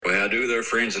do there,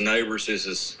 friends and neighbors? This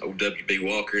is O.W.B.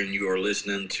 Walker, and you are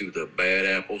listening to the Bad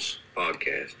Apples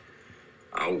podcast.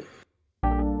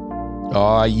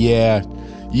 Oh, yeah.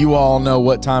 You all know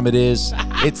what time it is.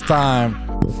 It's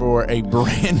time for a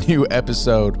brand new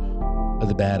episode of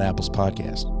the Bad Apples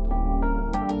podcast.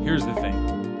 Here's the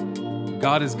thing.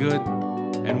 God is good,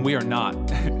 and we are not.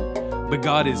 But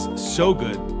God is so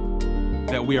good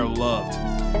that we are loved.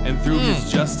 And through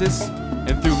His justice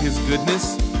and through His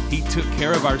goodness, He took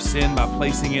care of our sin by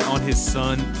placing it on His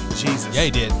Son, Jesus. Yeah,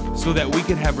 He did. So that we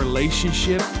could have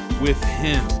relationship with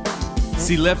Him.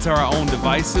 See, left to our own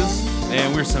devices,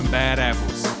 and we're some bad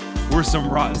apples. We're some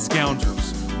rotten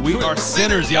scoundrels. We are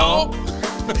sinners, y'all.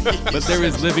 But there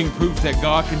is living proof that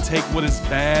God can take what is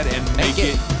bad and make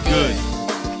it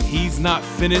good. He's not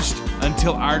finished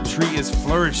until our tree is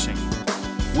flourishing.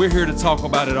 We're here to talk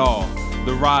about it all.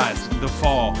 The rise, the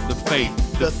fall, the faith,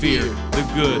 the fear,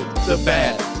 the good, the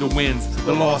bad, the wins,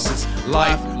 the losses,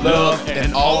 life, love,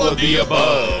 and all of the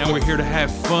above. And we're here to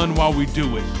have fun while we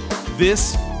do it.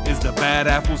 This is the Bad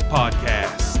Apples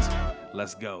Podcast.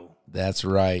 Let's go. That's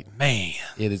right. Man,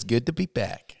 It is good to be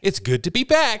back. it's good to be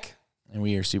back. And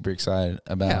we are super excited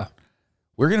about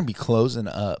We're going to be closing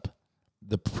up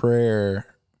the prayer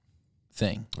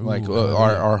thing.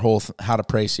 Our whole How to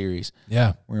Pray series.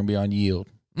 Yeah. We're going to be on yield.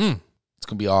 It's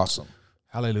going to be awesome.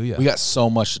 Hallelujah. We got so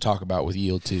much to talk about with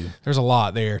yield too. There's a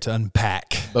lot there to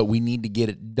unpack. But we need to get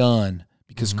it done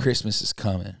because Christmas is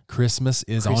coming. Christmas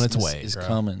is on its way. Is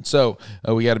coming. So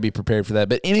we got to be prepared for that.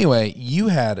 But anyway, you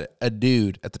had a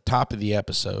dude at the top of the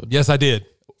episode. Yes, I did.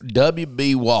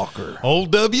 W.B. Walker.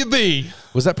 Old WB.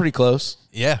 Was that pretty close?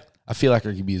 Yeah. I feel like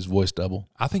I could be his voice double.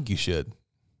 I think you should.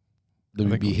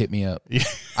 WB, hit me up.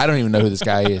 I don't even know who this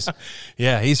guy is.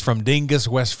 Yeah, he's from Dingus,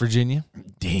 West Virginia.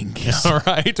 Dingus. All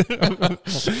right.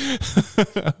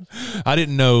 I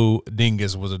didn't know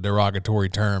dingus was a derogatory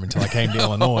term until I came to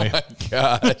Illinois.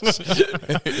 Gosh.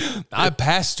 I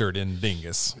pastored in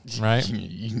Dingus, right?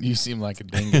 You seem like a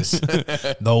dingus.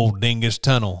 The old Dingus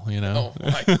Tunnel, you know. Oh,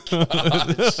 my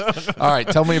gosh. All right,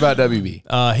 tell me about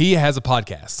WB. He has a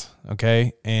podcast,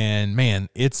 okay? And, man,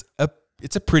 it's a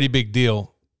pretty big deal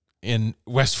in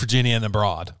West Virginia and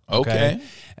abroad. Okay.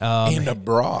 And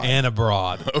abroad. And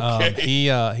abroad. Okay.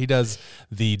 He does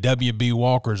the W.B.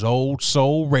 Walker's Old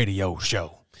Soul Radio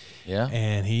Show. Yeah.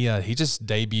 And he just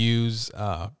debuts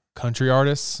country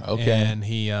artists. Okay. And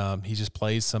he just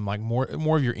plays some like more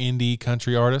of your indie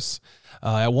country artists.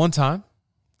 At one time,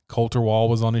 Coulter Wall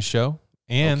was on his show.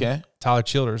 And Tyler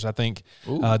Childers, I think,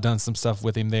 done some stuff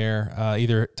with him there.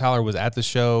 Either Tyler was at the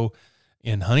show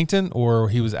in Huntington, or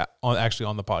he was actually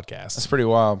on the podcast. That's pretty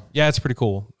wild. Yeah, it's pretty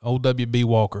cool. Old W.B.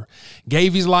 Walker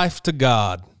gave his life to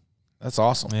God. That's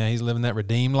awesome. Yeah, he's living that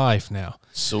redeemed life now.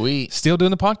 Sweet. Still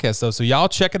doing the podcast though, so y'all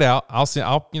check it out. I'll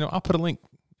put a link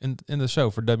in the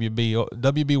show for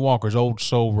W.B. Walker's Old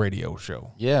Soul Radio Show.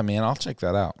 Yeah, man, I'll check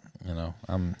that out. Yeah,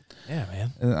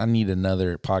 man. I need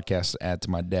another podcast to add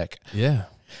to my deck. Yeah.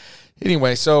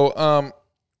 Anyway, so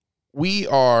we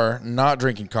are not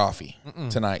drinking coffee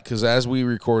tonight because as we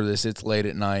record this, it's late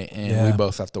at night and we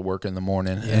both have to work in the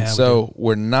morning. Yeah, and so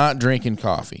we're not drinking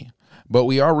coffee, but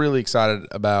we are really excited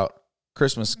about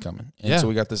Christmas coming. And so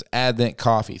we got this Advent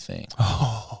coffee thing.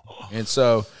 Oh. And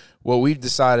so what we've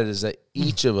decided is that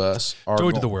each of us are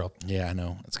Joy to the world. Yeah, I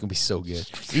know. It's going to be so good.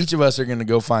 Each of us are going to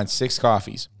go find 6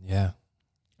 coffees. Yeah.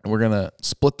 And we're going to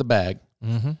split the bag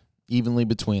evenly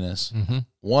between us.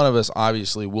 One of us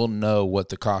obviously will know what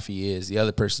the coffee is. The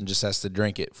other person just has to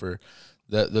drink it for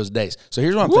those days. So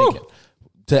here's what I'm thinking.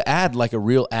 To add like a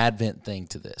real Advent thing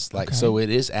to this. So it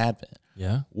is Advent.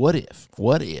 Yeah. What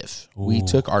if we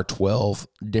took our 12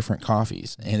 different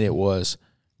coffees and it was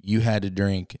you had to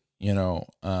drink, it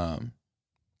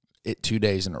 2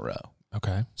 days in a row.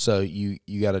 Okay. So you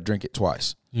got to drink it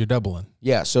twice. You're doubling.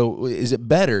 Yeah. So is it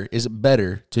better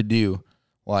to do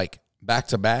like back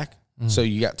to back? So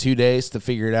you got 2 days to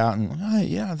figure it out, and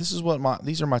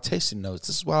these are my tasting notes.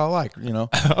 This is what I like, Okay.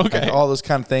 like all those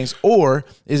kind of things. Or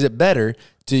is it better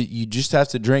you just have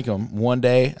to drink them one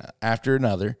day after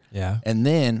another? Yeah. And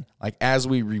then like as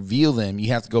we reveal them,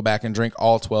 you have to go back and drink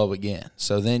all 12 again.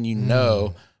 So then you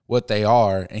know what they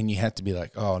are, and you have to be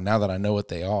like, oh, now that I know what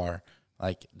they are,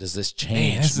 like, does this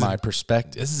change my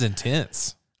perspective? This is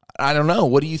intense. I don't know.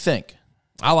 What do you think?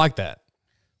 I like that.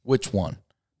 Which one?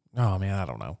 Oh, man, I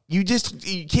don't know. You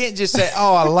can't just say,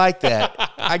 oh, I like that.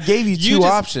 I gave you two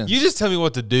options. You just tell me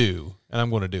what to do, and I'm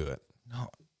going to do it. No,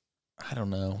 I don't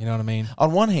know. You know what I mean?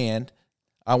 On one hand,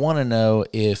 I want to know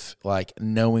if, like,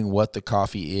 knowing what the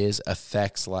coffee is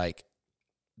affects, like,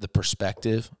 the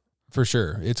perspective. For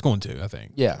sure. It's going to, I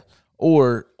think. Yeah.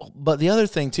 But the other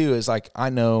thing too is like, I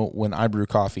know when I brew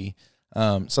coffee,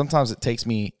 sometimes it takes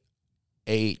me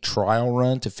a trial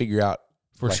run to figure out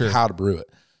how to brew it.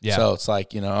 Yeah. So it's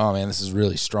like, oh man, this is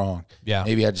really strong. Yeah.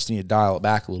 Maybe I just need to dial it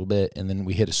back a little bit, and then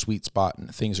we hit a sweet spot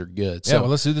and things are good. So,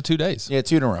 well, let's do the 2 days. Yeah,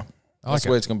 2 in a row. That's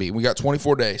the way it's going to be. We got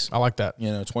 24 days. I like that.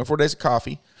 24 days of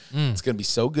coffee. It's going to be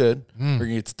so good. We're going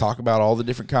to get to talk about all the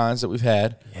different kinds that we've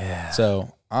had. Yeah.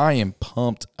 So I am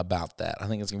pumped about that. I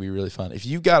think it's going to be really fun. If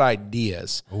you've got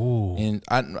ideas, and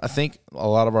I think a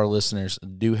lot of our listeners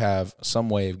do have some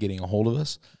way of getting a hold of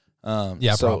us.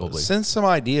 Probably send some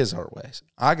ideas our ways.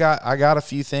 I got a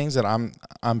few things that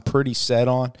I'm pretty set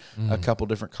on. A couple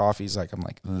different coffees. Like I'm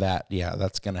like that. Yeah,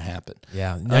 that's going to happen.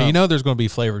 Yeah. Now there's going to be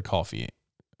flavored coffee.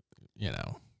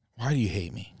 Why do you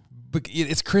hate me? But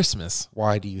it's Christmas.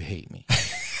 Why do you hate me?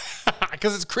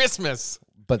 Because it's Christmas.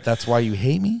 But that's why you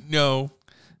hate me? No.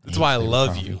 That's why I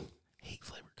love you. Hate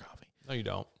flavored coffee. No, you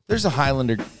don't. There's a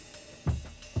Highlander.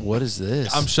 What is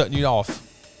this? I'm shutting you off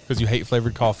because you hate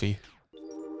flavored coffee.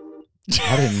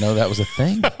 I didn't know that was a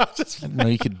thing. I didn't know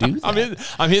you could do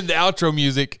that. I'm hitting the outro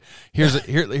music. Here's not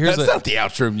the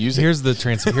outro music. Here's the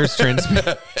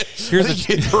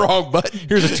wrong button.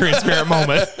 Here's a transparent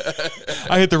moment.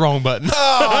 I hit the wrong button.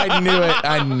 Oh, I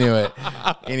knew it.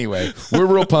 Anyway, we're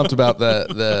real pumped about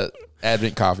the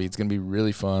Advent coffee. It's going to be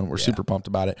really fun. We're super pumped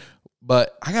about it.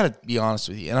 But I got to be honest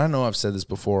with you, and I know I've said this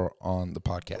before on the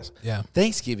podcast. Yeah.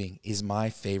 Thanksgiving is my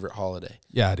favorite holiday.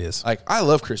 Yeah, it is. Like, I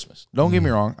love Christmas. Don't get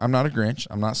me wrong. I'm not a Grinch.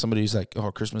 I'm not somebody who's like,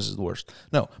 oh, Christmas is the worst.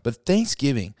 No, but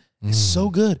Thanksgiving is so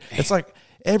good. It's like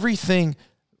everything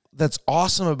that's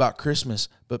awesome about Christmas,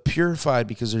 but purified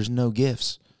because there's no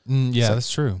gifts. Yeah,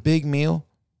 that's true. Big meal,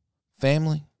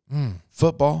 family,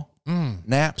 football,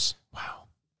 naps. Wow.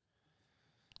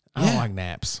 I don't like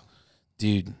naps.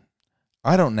 Dude.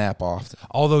 I don't nap often.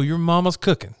 Although your mama's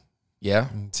cooking. Yeah.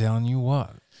 I'm telling you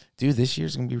what. Dude, this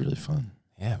year's going to be really fun.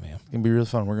 Yeah, man. It's going to be really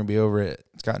fun. We're going to be over at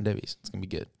Scott and Debbie's. It's going to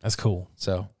be good. That's cool.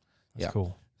 So, That's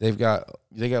cool. They got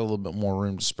a little bit more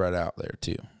room to spread out there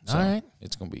too. So all right.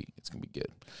 It's going to be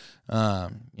good.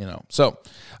 So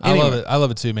anyway. I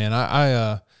love it too, man.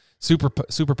 I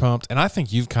super pumped, and I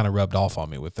think you've kind of rubbed off on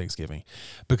me with Thanksgiving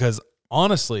because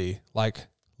honestly, like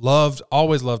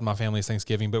always loved my family's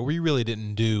Thanksgiving, but we really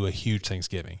didn't do a huge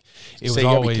Thanksgiving. It was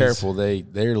always, be careful.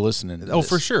 They're listening to this.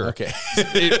 For sure. Okay.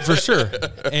 For sure.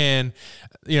 And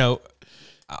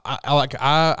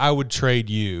I would trade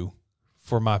you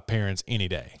for my parents any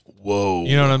day. Whoa.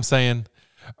 You know what I'm saying?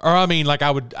 Or I mean, like I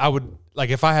would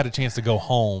like if I had a chance to go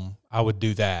home, I would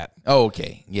do that. Oh,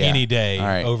 okay. Yeah. Any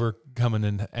day over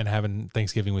coming and having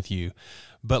Thanksgiving with you.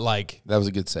 But like that was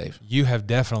a good save. You have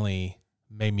definitely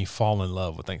made me fall in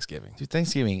love with Thanksgiving. Dude,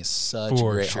 Thanksgiving is such a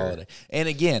great holiday. And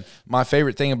again, my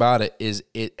favorite thing about it is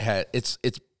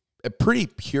it's a pretty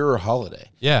pure holiday.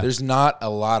 Yeah. There's not a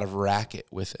lot of racket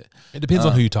with it. It depends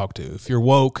on who you talk to. If you're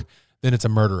woke, then it's a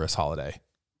murderous holiday.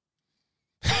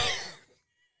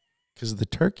 Because of the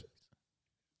turkey.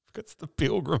 Because the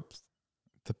pilgrims.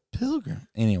 The pilgrim.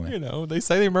 Anyway. They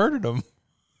say they murdered them.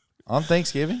 On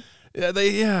Thanksgiving? Yeah,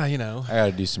 I got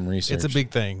to do some research. It's a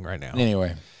big thing right now.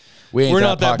 Anyway. We're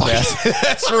not that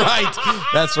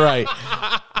podcast. That's right.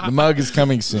 The mug is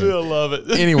coming soon. I love it.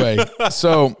 Anyway,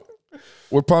 so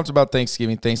we're pumped about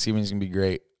Thanksgiving. Thanksgiving is going to be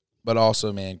great. But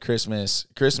also, man, Christmas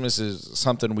is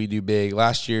something we do big.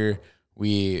 Last year,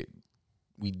 we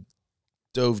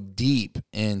dove deep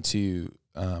into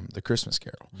the Christmas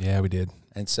Carol. Yeah, we did.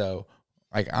 And so,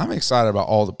 like, I'm excited about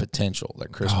all the potential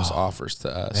that Christmas offers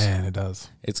to us. Man, it does.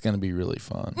 It's going to be really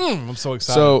fun. I'm so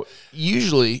excited. So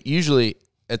usually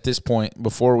at this point,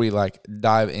 before we like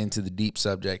dive into the deep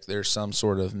subject, there's some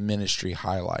sort of ministry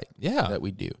highlight that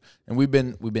we do. And we've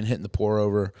been hitting the pour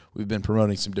over. We've been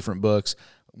promoting some different books.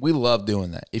 We love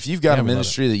doing that. If you've got a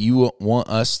ministry that you want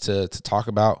us to talk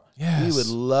about, we would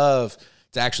love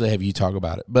to actually have you talk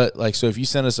about it. But like, so if you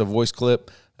send us a voice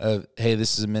clip of, hey,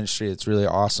 this is a ministry, it's really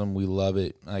awesome, we love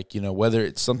it. Like, whether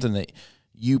it's something that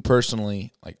you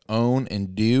personally like own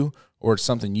and do, or it's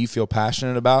something you feel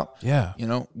passionate about,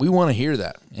 we want to hear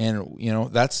that. And,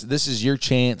 this is your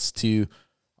chance to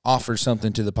offer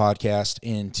something to the podcast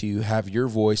and to have your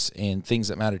voice and things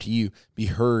that matter to you be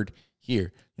heard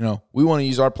here. We want to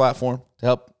use our platform to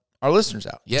help our listeners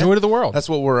out. Yeah. Joy to the world. That's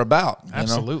what we're about.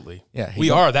 Absolutely. Yeah.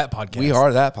 We are that podcast. We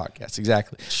are that podcast.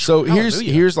 Exactly. So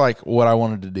here's like what I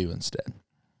wanted to do instead.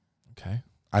 Okay.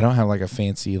 I don't have like a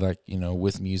fancy, like,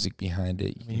 with music behind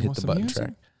it. You can hit the button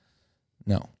track.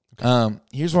 No. Okay.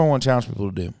 Here's what I want to challenge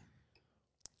people to do.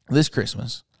 This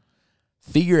Christmas,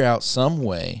 figure out some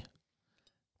way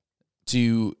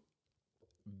to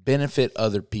benefit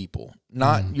other people,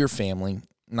 not your family,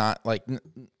 not like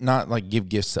give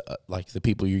gifts to like the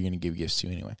people you're going to give gifts to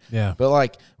anyway. Yeah. But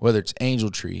like whether it's Angel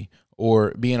Tree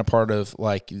or being a part of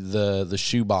like the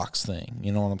shoebox thing,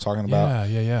 you know what I'm talking about?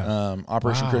 Yeah.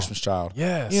 Operation Christmas Child.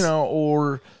 Yes. You know,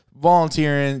 or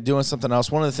volunteering, doing something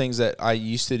else. One of the things that I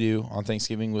used to do on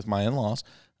Thanksgiving with my in-laws,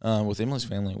 with Emily's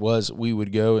family, was we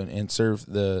would go and serve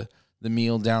the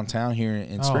meal downtown here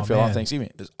in Springfield on Thanksgiving.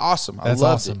 It was awesome. I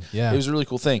loved it. Yeah. It was a really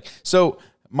cool thing. So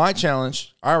my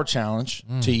challenge, our challenge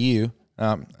to you,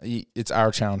 it's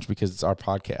our challenge because it's our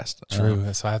podcast.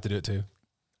 True. So I have to do it too.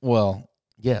 Well,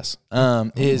 yes.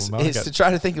 Is to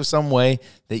try to think of some way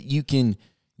that you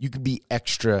could be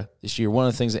extra this year. One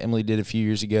of the things that Emily did a few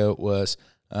years ago was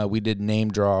we did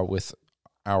name draw with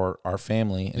our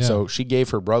family. And so she gave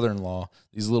her brother-in-law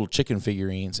these little chicken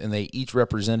figurines, and they each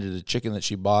represented a chicken that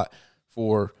she bought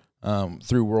for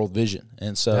through World Vision.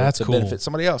 And so that's to cool. benefit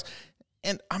somebody else.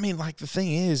 And I mean, like, the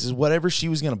thing is whatever she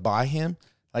was going to buy him,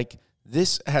 like,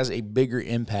 this has a bigger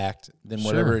impact than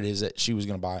whatever it is that she was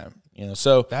going to buy him. You know,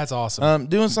 so that's awesome.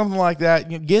 Doing something like that,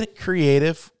 get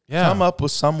creative. Yeah. Come up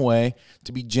with some way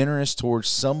to be generous towards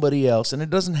somebody else, and it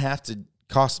doesn't have to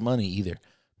cost money either.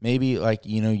 Maybe like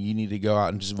you need to go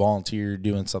out and just volunteer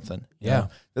doing something. You know?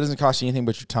 That doesn't cost you anything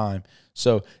but your time.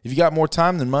 So if you got more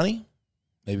time than money,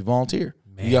 maybe volunteer.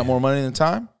 If you got more money than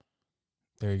time,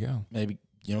 there you go. Maybe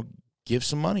give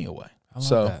some money away. I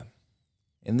love that.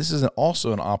 And this is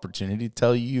also an opportunity to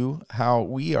tell you how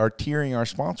we are tiering our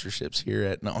sponsorships here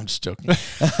at. No, I'm just joking.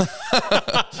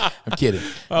 I'm kidding.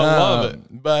 I love it.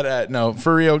 But no,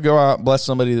 for real, go out, bless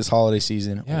somebody this holiday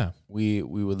season. Yeah. We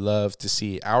would love to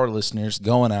see our listeners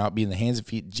going out, being the hands and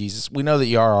feet of Jesus. We know that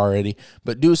you are already,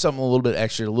 but do something a little bit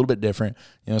extra, a little bit different,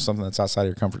 something that's outside of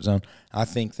your comfort zone. I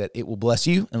think that it will bless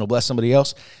you and it'll bless somebody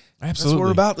else. Absolutely. That's what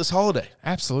we're about this holiday.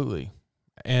 Absolutely.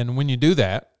 And when you do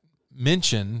that,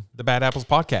 mention the Bad Apples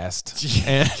podcast,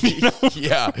 and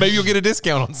maybe you'll get a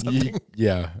discount on something.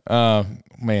 Yeah,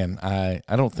 man,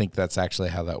 I don't think that's actually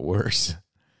how that works.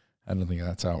 I don't think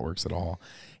that's how it works at all.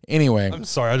 Anyway, I'm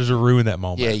sorry, I just ruined that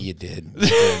moment. Yeah, you did.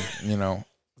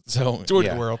 So enjoy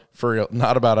the world for real.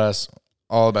 Not about us,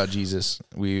 all about Jesus.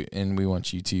 We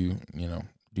want you to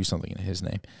do something in His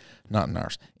name, not in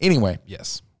ours. Anyway,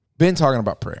 yes, been talking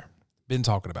about prayer.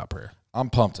 I'm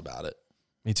pumped about it.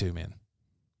 Me too, man.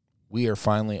 We are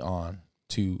finally on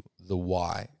to the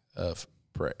why of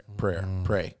prayer.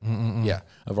 Pray. Yeah,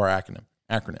 of our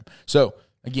acronym. So,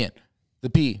 again, the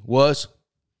P was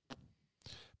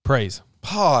praise.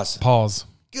 Pause.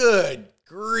 Good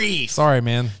grief. Sorry,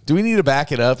 man. Do we need to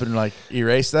back it up and like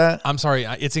erase that? I'm sorry.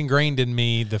 It's ingrained in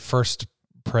me, the first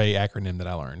pray acronym that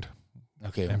I learned.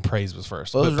 Okay. And praise was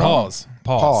first. Well, but pause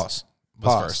was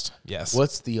pause. first. Yes.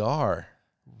 What's the R?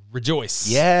 Rejoice.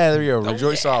 Yeah, there you go.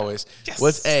 Rejoice always. Yes.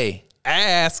 What's A?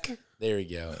 Ask. There we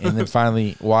go. And then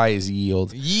finally, Y is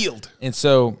yield. And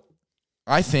so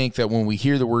I think that when we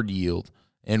hear the word yield,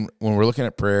 and when we're looking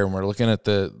at prayer, and we're looking at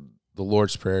the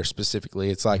Lord's Prayer specifically,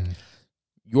 it's like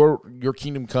your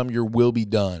kingdom come, your will be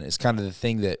done is kind of the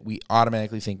thing that we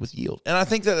automatically think with yield. And I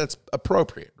think that that's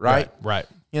appropriate, right? Right.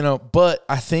 But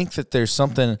I think that there's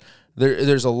something,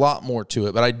 there's a lot more to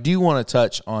it. But I do want to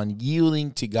touch on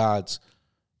yielding to God's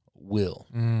will.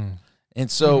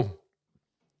 And so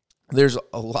there's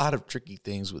a lot of tricky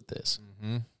things with this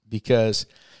because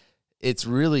it's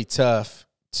really tough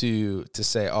to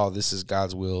say, oh, this is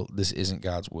God's will, this isn't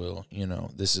God's will.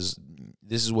 This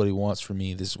is what He wants for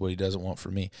me, this is what He doesn't want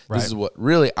for me. Right. This is what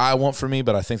really I want for me,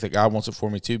 but I think that God wants it for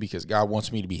me too because God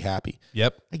wants me to be happy.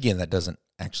 Yep. Again, that doesn't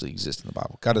actually exist in the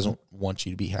Bible. God doesn't want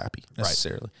you to be happy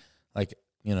necessarily. Like,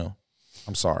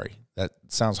 I'm sorry. That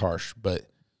sounds harsh, but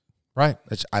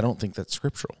I don't think that's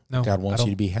scriptural. No, God wants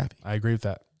you to be happy. I agree with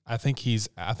that. I think he's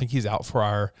out for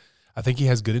I think He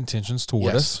has good intentions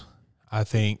toward us. I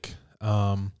think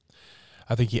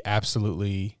He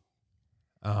absolutely,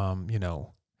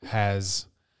 has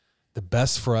the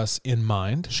best for us in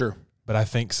mind. Sure. But I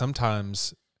think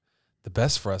sometimes the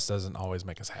best for us doesn't always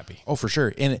make us happy. Oh, for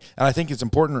sure. And I think it's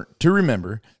important to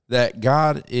remember that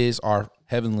God is our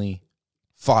heavenly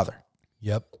Father.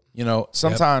 Yep.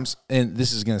 Sometimes, and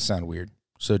this is going to sound weird,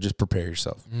 so just prepare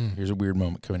yourself. Here's a weird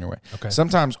moment coming your way. Okay.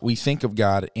 Sometimes we think of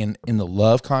God in the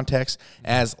love context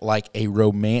as like a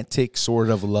romantic sort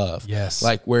of love. Yes.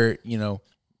 Like where,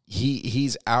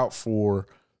 He's out for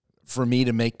me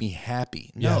to make me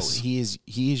happy. No, Yes. He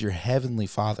is your heavenly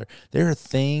Father. There are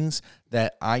things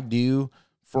that I do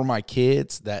for my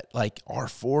kids that like are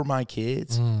for my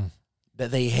kids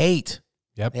that they hate.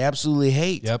 Yep. They absolutely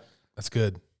hate. Yep. That's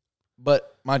good.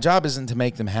 But my job isn't to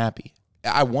make them happy.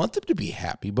 I want them to be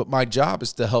happy, but my job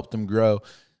is to help them grow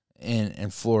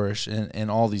and flourish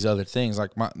and all these other things.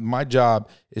 Like my job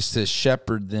is to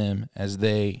shepherd them as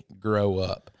they grow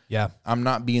up. Yeah. I'm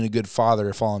not being a good father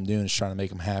if all I'm doing is trying to make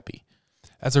them happy.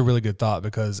 That's a really good thought,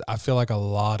 because I feel like a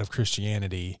lot of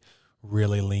Christianity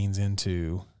really leans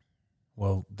into,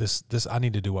 well, this I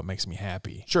need to do what makes me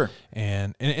happy. Sure.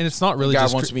 And it's not really God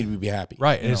just wants me to be happy.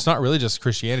 Right. And it's not really just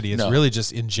Christianity. It's really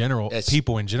just in general,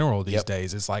 people in general these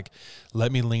days. It's like,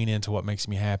 let me lean into what makes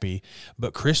me happy.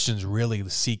 But Christians really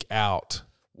seek out.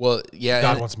 Well, yeah.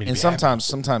 God wants me to be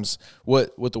sometimes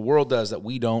what the world does that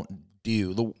we don't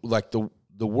do,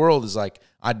 the world is like,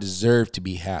 I deserve to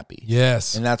be happy.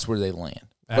 Yes. And that's where they land.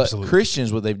 Absolutely. But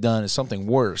Christians, what they've done is something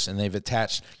worse, and they've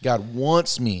attached, God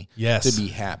wants me to be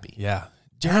happy. Yeah.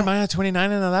 Jeremiah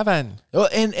 29:11. Well,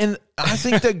 and I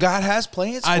think that God has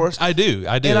plans for us. I do.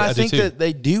 And I think that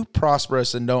they do prosper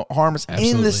us and don't harm us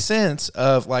in the sense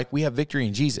of, like, we have victory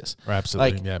in Jesus.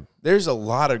 Absolutely. Like, yeah. there's a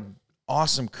lot of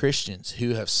awesome Christians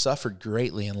who have suffered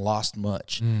greatly and lost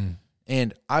much.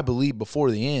 And I believe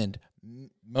before the end,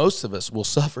 most of us will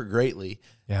suffer greatly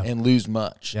and lose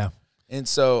much. Yeah. And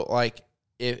so, like,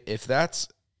 if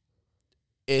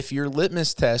your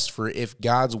litmus test for if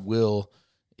God's will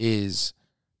is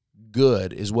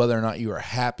good is whether or not you are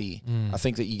happy, I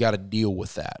think that you got to deal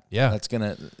with that. Yeah. It's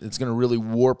gonna really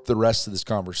warp the rest of this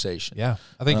conversation. Yeah.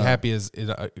 I think happy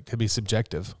it could be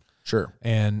subjective. Sure.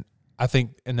 And I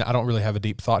think, and I don't really have a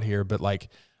deep thought here, but like,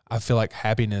 I feel like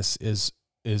happiness is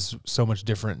so much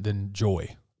different than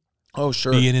joy. Oh,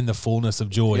 sure. Being in the fullness of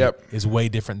joy is way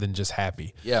different than just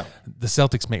happy. Yeah. The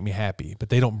Celtics make me happy, but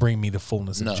they don't bring me the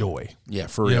fullness of joy. Yeah,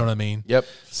 for real. You know what I mean? Yep.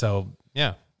 So,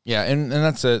 yeah. Yeah, and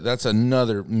that's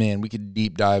another, man, we could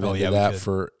deep dive into that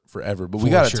for forever. But we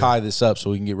got to tie this up so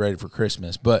we can get ready for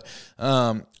Christmas. But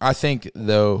I think,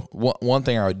 though, one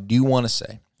thing I do want to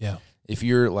say, if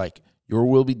you're like, your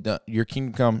will be done, your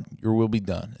kingdom come, your will be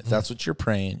done, if that's what you're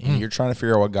praying and you're trying to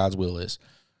figure out what God's will is,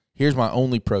 here's my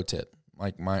only pro tip.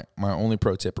 Like my only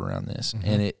pro tip around this,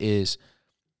 and it is,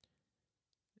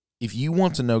 if you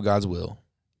want to know God's will,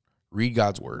 read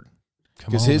God's word,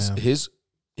 because his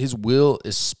will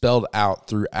is spelled out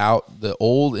throughout the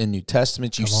Old and New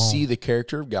Testaments. You see the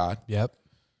character of God. Yep.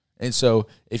 And so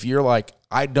if you're like,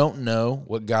 I don't know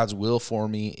what God's will for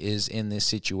me is in this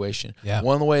situation,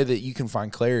 one of the way that you can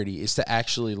find clarity is to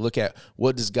actually look at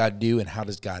what does God do and how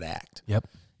does God act. Yep.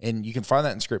 And you can find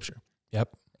that in Scripture.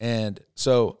 Yep. And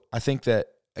so I think that,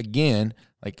 again,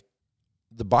 like,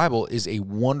 the Bible is a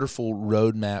wonderful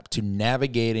roadmap to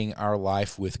navigating our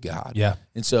life with God. Yeah.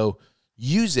 And so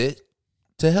use it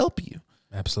to help you.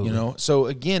 Absolutely. You know, so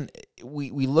again, we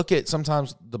look at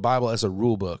sometimes the Bible as a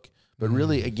rule book, but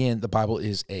really, again, the Bible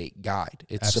is a guide.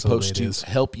 It's supposed to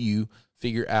help you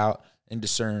figure out and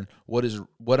discern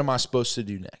what am I supposed to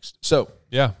do next. So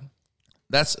yeah,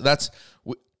 that's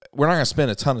we're not going to spend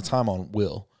a ton of time on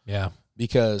will. Yeah.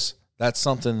 Because that's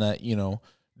something that, you know,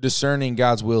 discerning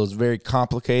God's will is very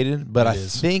complicated. But I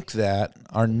think that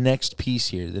our next piece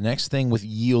here, the next thing with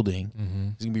yielding,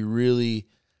 is going to be really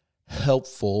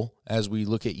helpful as we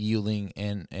look at yielding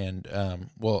and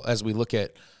as we look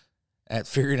at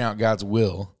figuring out God's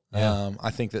will. I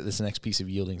think that this next piece of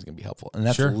yielding is going to be helpful, and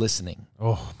that's listening.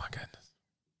 Oh my goodness!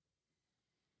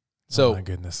 So, oh my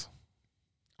goodness,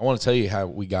 I want to tell you how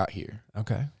we got here.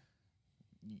 Okay.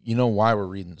 You know why we're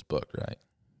reading this book, right?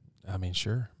 I mean,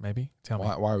 sure, maybe. Tell me.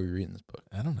 Why are we reading this book?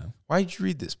 I don't know. Why did you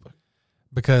read this book?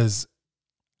 Because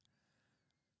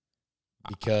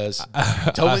tell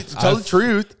the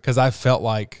truth. Because I felt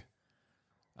like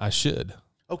I should.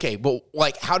 Okay, but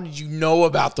like, how did you know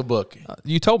about the book?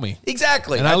 You told me.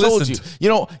 Exactly. And I told listened.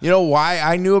 you. You know why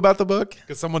I knew about the book?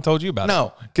 Because someone told you about it.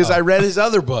 No, because I read his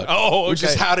other book. Oh, okay. Which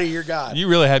is How to Hear God. You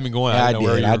really had me going. I didn't know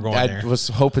where you were going I there. was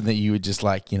hoping that you would just,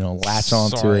 like, you know, latch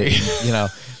onto it. And, you know,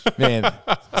 man,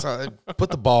 so put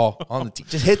the ball on the tee.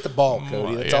 Just hit the ball,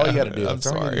 Cody. That's all you got to do. I'm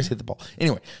sorry. Just hit the ball.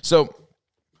 Anyway, so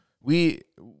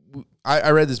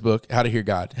I read this book, How to Hear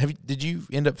God. Did you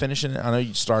end up finishing it? I know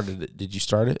you started it. Did you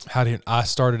start it? I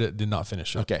started it, did not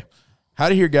finish it. Okay. How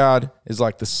to Hear God is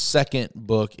like the second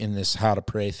book in this how to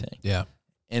pray thing. Yeah.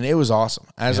 And it was awesome.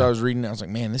 As I was reading it, I was like,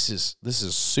 man, this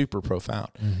is super profound.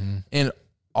 And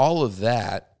all of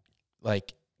that,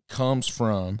 like, comes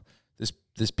from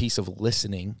this piece of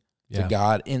listening to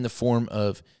God in the form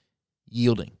of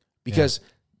yielding. Because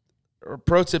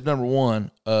pro tip number one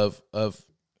of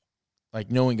like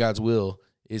knowing God's will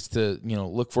is to, you know,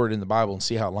 look for it in the Bible and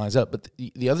see how it lines up. But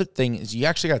the other thing is you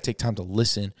actually got to take time to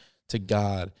listen to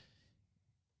God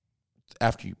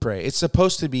after you pray. It's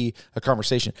supposed to be a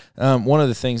conversation. One of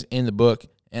the things in the book,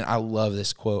 And I love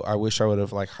this quote. I wish I would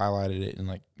have like highlighted it and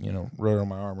like, wrote it on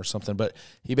my arm or something. But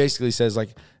he basically says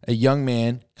like a young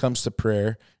man comes to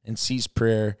prayer and sees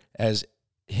prayer as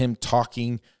him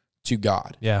talking to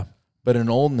God. Yeah. But an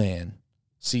old man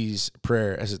sees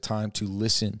prayer as a time to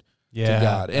listen to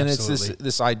God. And absolutely. it's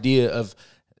this idea of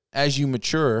as you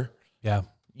mature,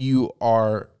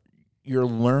 you're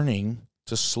learning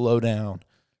to slow down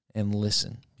and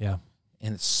listen. Yeah.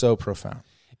 And it's so profound.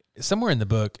 Somewhere in the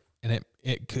book, and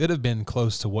it could have been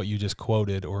close to what you just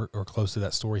quoted or close to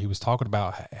that story. He was talking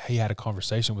about, he had a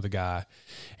conversation with a guy,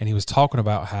 and he was talking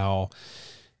about how,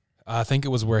 I think it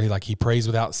was where he prays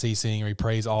without ceasing, or he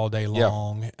prays all day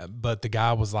long. Yeah. But the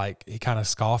guy was like, he kind of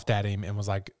scoffed at him and was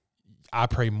like, I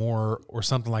pray more or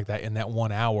something like that in that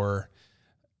 1 hour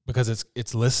because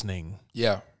it's listening.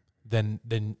 Yeah. Than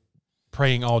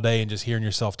praying all day and just hearing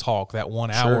yourself talk. That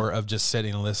 1 hour of just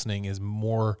sitting and listening is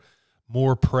more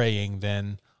praying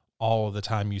than all of the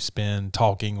time you spend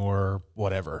talking or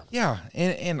whatever. Yeah.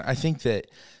 And I think that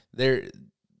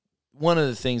one of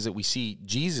the things that we see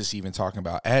Jesus even talking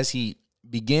about as he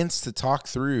begins to talk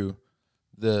through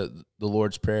the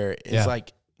Lord's Prayer is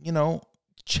like,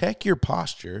 check your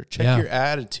posture, check your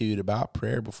attitude about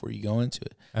prayer before you go into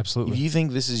it. Absolutely. If you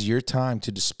think this is your time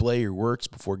to display your works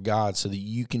before God so that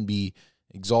you can be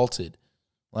exalted,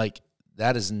 like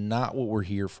that is not what we're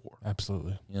here for.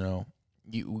 Absolutely.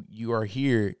 You are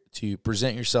here to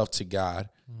present yourself to God.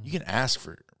 You can ask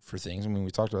for things. I mean,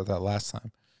 we talked about that last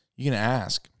time. You can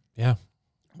ask. Yeah.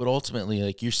 But ultimately,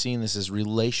 like you're seeing this as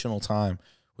relational time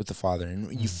with the Father.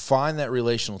 And you find that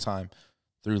relational time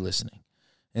through listening.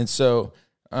 And so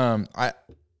I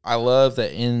love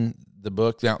that in the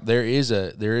book. Now there is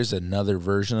another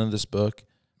version of this book.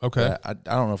 Okay. I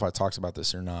don't know if I talked about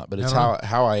this or not, but it's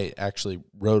how I actually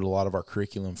wrote a lot of our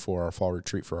curriculum for our fall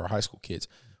retreat for our high school kids.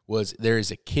 Was there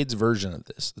is a kids version of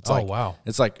this. It's wow.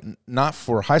 It's like not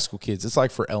for high school kids. It's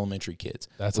like for elementary kids.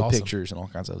 That's with awesome. Pictures and all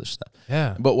kinds of other stuff.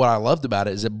 Yeah. But what I loved about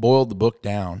it is it boiled the book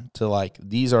down to like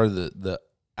these are the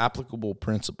applicable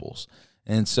principles.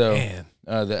 And so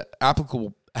the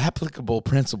applicable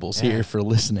principles here for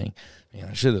listening. Man,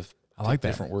 I should have like that.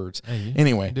 Different words. Hey,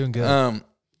 anyway, you're doing good.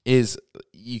 Is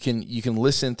you can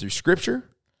listen through scripture,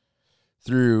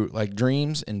 through like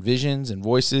dreams and visions and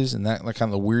voices and that like kind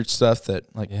of the weird stuff that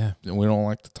we don't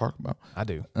like to talk about. I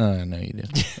do. I know you do.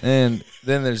 And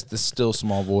then there's the still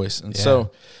small voice. And so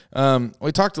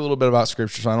we talked a little bit about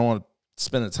scripture, so I don't want to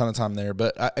spend a ton of time there.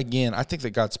 But I think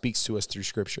that God speaks to us through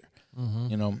scripture.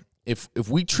 Mm-hmm. If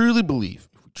we truly believe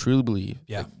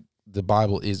that the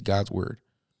Bible is God's word,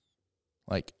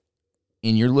 like,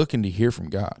 and you're looking to hear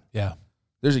from God. Yeah.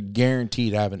 There's a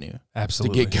guaranteed avenue to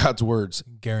get God's words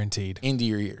guaranteed into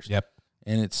your ears. Yep.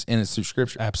 And it's through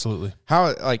scripture. Absolutely.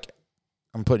 How, like,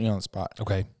 I'm putting you on the spot.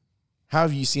 Okay. How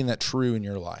have you seen that true in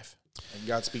your life? And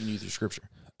God speaking to you through scripture?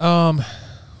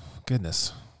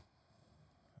 Goodness.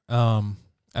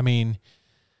 I mean,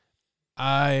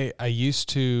 I used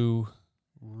to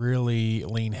really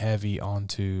lean heavy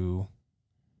onto,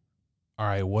 all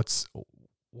right, what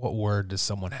word does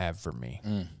someone have for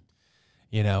me?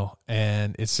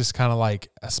 And it's just kind of like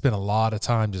I spent a lot of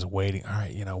time just waiting. All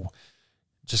right,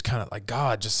 just kind of like,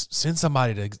 God, just send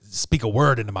somebody to speak a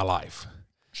word into my life.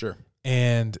 Sure.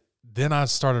 And then I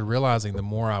started realizing the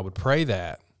more I would pray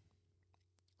that,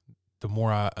 the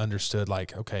more I understood,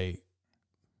 like, okay,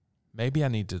 maybe I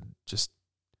need to just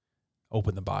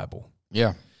open the Bible.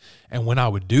 Yeah. And when I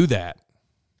would do that,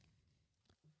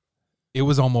 it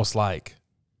was almost like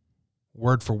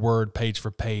word for word, page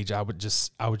for page, I would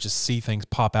just see things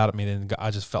pop out at me, and I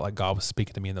just felt like God was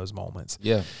speaking to me in those moments.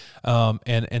 Yeah.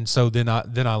 And so then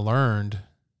I learned,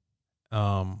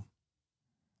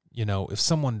 if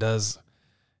someone does,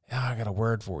 I got a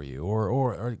word for you,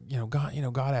 or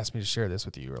God asked me to share this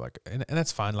with you, or like, and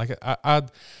that's fine. Like I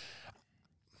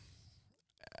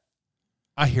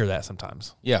hear that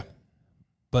sometimes. Yeah.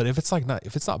 But if it's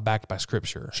not backed by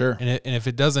scripture, sure. And if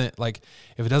it doesn't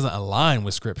align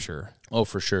with scripture, oh,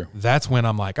 for sure, that's when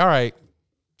I'm like, all right,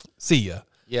 see ya.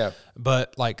 Yeah.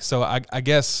 But like, so I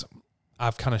guess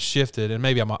I've kind of shifted, and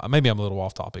maybe I'm a little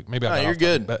off topic. Maybe you're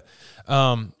good. But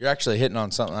you're actually hitting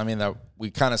on something. I mean, that we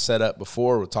kind of set up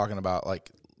before. We're talking about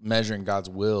like measuring God's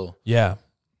will. Yeah.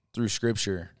 Through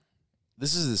scripture,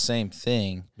 this is the same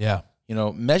thing. Yeah.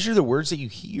 Measure the words that you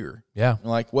hear. Yeah.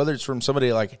 Like whether it's from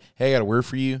somebody like, hey, I got a word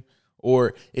for you,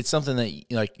 or it's something that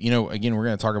like, again, we're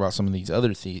going to talk about some of these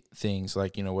other things,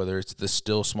 like, whether it's the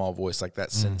still small voice, like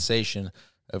that sensation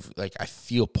of like, I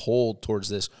feel pulled towards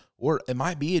this, or it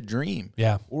might be a dream.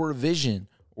 Yeah. Or a vision,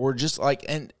 or just like,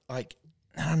 and like,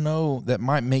 I don't know, that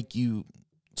might make you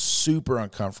super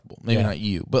uncomfortable. Maybe not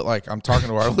you, but like I'm talking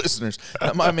to our listeners,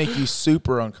 that might make you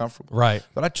super uncomfortable. Right.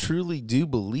 But I truly do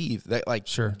believe that like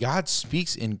God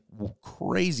speaks in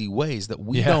crazy ways that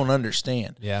we don't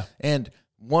understand. Yeah. And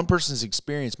one person's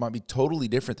experience might be totally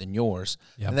different than yours.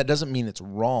 Yep. And that doesn't mean it's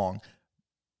wrong.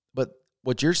 But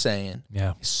what you're saying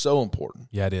is so important.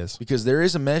 Yeah, it is. Because there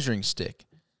is a measuring stick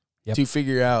to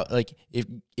figure out, like,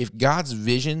 if God's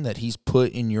vision that he's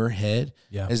put in your head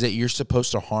is that you're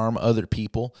supposed to harm other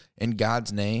people in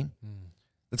God's name,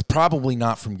 that's probably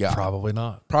not from God. Probably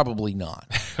not. Probably not.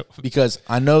 Because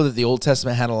I know that the Old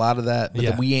Testament had a lot of that, but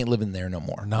that we ain't living there no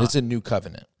more. It's a new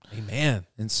covenant. Amen.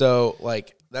 And so,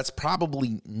 like, that's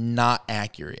probably not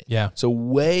accurate. Yeah. So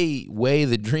weigh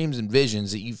the dreams and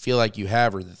visions that you feel like you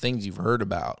have or the things you've heard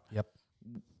about. Yep.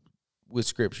 With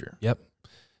Scripture. Yep.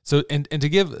 So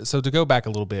to go back a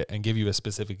little bit and give you a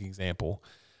specific example.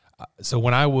 So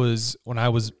when I was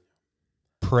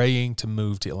praying to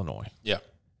move to Illinois,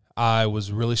 I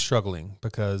was really struggling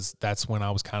because that's when I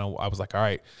was like, all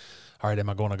right, am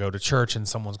I going to go to church and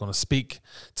someone's going to speak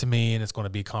to me and it's going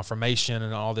to be confirmation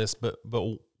and all this? But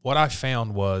what I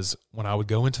found was when I would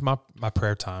go into my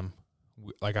prayer time,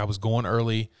 like I was going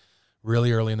early,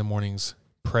 really early in the mornings,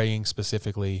 praying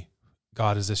specifically,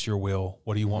 God, is this your will?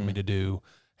 What do you want me to do?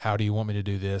 How do you want me to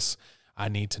do this? I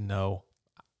need to know.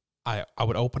 I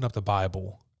would open up the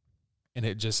Bible, and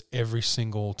it just every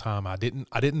single time I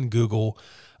didn't Google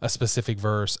a specific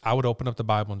verse. I would open up the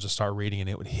Bible and just start reading, and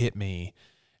it would hit me,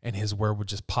 and his word would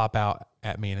just pop out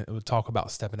at me, and it would talk about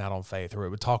stepping out on faith, or it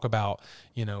would talk about,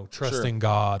 trusting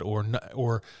God, or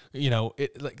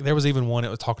like there was even one, it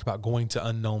was talked about going to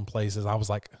unknown places. I was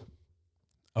like,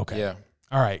 okay. Yeah.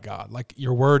 All right, God, like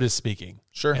your word is speaking.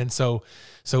 Sure. And so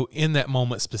in that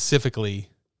moment specifically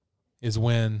is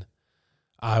when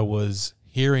I was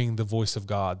hearing the voice of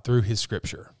God through his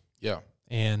scripture. Yeah.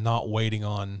 And not waiting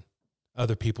on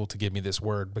other people to give me this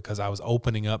word, because I was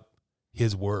opening up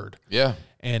his word. Yeah.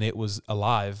 And it was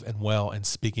alive and well and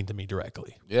speaking to me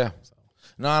directly. Yeah. So.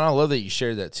 No, and I love that you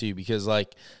shared that too, because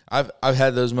like I've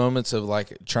had those moments of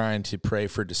like trying to pray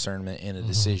for discernment in a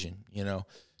decision,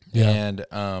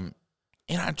 Yeah.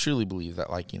 And I truly believe that,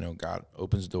 like, God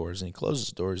opens doors and he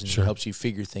closes doors and he helps you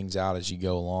figure things out as you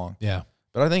go along. Yeah.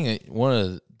 But I think that one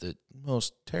of the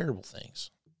most terrible things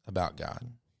about God,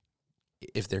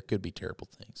 if there could be terrible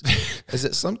things, is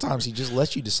that sometimes he just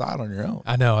lets you decide on your own.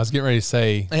 I know. I was getting ready to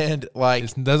say. And, like.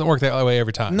 It doesn't work that way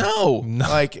every time. No.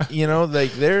 Like,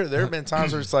 like there have been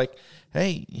times where it's like,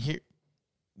 hey, here,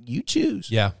 you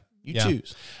choose. Yeah. You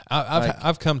choose.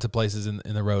 I've come to places in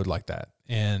the road like that.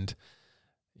 And,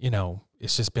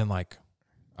 it's just been like,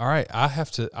 all right, I have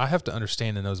to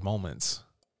understand in those moments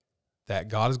that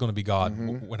God is going to be God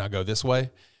when I go this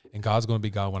way, and God's going to be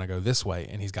God when I go this way,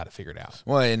 and he's got to figure it out.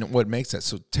 Well, and what makes that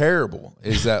so terrible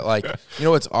is that, like,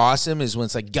 what's awesome is when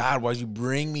it's like, God, why'd you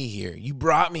bring me here? You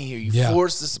brought me here. You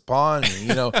forced this upon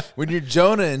me. When you're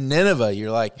Jonah in Nineveh, you're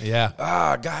like,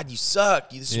 God, you suck.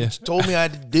 This is what you told me I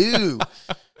had to do.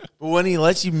 But when he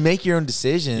lets you make your own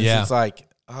decisions, it's like,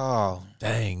 oh,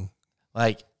 dang.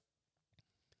 Like,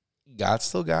 God's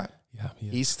still God. Yeah,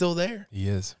 he's still there. He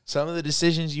is. Some of the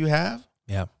decisions you have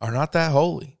are not that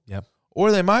holy. Yep.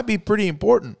 Or they might be pretty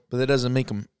important, but that doesn't make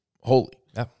them holy.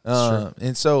 Yeah, that's true.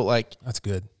 And so, like, that's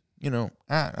good. I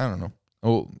don't know.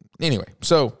 Oh, anyway,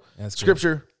 so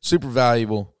Scripture, super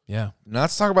valuable. Yeah. Now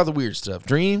let's talk about the weird stuff.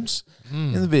 Dreams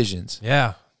and the visions.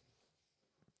 Yeah.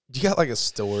 You got like a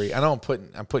story. I know I'm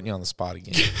putting you on the spot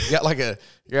again. You got like a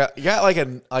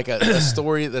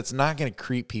story that's not going to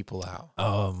creep people out.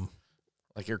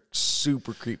 Like you're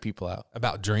super creep people out.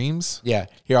 About dreams? Yeah.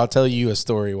 Here, I'll tell you a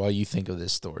story while you think of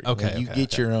this story. Okay. You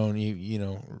get your own.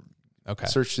 Okay.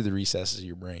 Search through the recesses of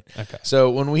your brain. Okay.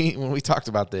 So when we talked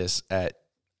about this at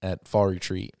fall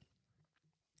retreat,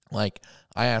 like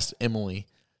I asked Emily.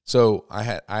 So I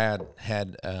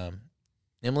had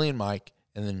Emily and Mike,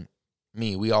 and then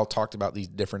me. We all talked about these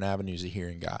different avenues of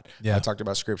hearing God. Yeah. I talked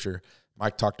about Scripture.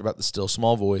 Mike talked about the still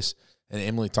small voice, and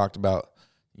Emily talked about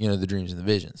the dreams and the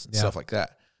visions and stuff like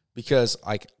that. Because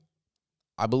like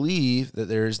I believe that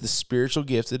there is the spiritual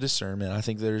gift of discernment. I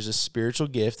think there's a spiritual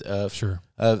gift of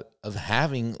of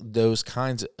having those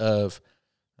kinds of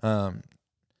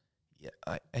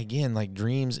again, like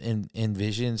dreams and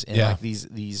visions and like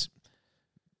these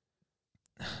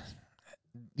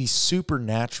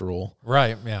supernatural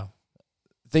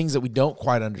things that we don't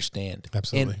quite understand.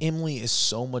 Absolutely. And Emily is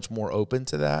so much more open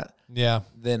to that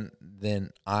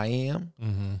than I am.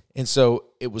 Mm-hmm. And so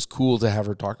it was cool to have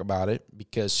her talk about it,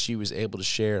 because she was able to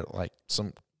share like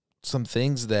some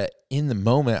things that in the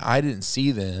moment I didn't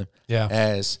see them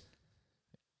as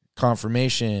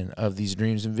confirmation of these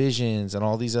dreams and visions and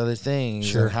all these other things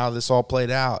Sure. and how this all played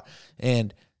out.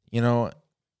 And,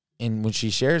 and when she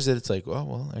shares it, it's like,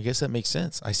 well, I guess that makes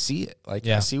sense. I see it. Like,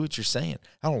 I see what you're saying.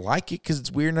 I don't like it because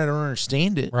it's weird and I don't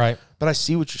understand it. Right. But I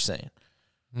see what you're saying.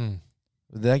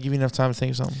 Did that give you enough time to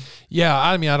think of something? Yeah.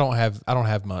 I mean, I don't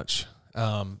have much.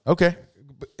 Okay.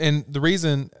 And the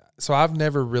reason, so I've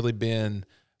never really been,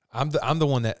 I'm the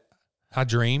one that I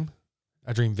dream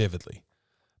vividly,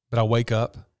 but I wake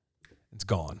up, it's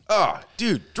gone. Oh,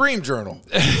 dude, dream journal.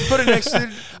 Put it next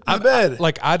to the bed.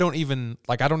 I don't even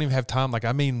have time. Like,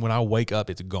 I mean, when I wake up,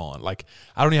 it's gone. Like,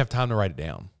 I don't even have time to write it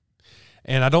down.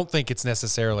 And I don't think it's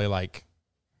necessarily like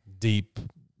deep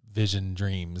vision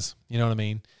dreams. You know what I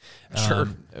mean? Sure.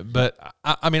 But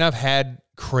I mean, I've had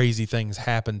crazy things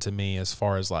happen to me as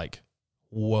far as like,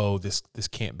 whoa, this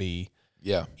can't be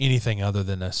anything other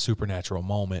than a supernatural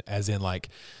moment, as in like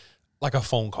a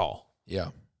phone call.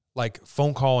 Yeah. Like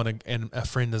phone call and a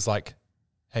friend is like,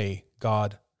 hey,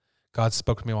 God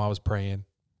spoke to me while I was praying,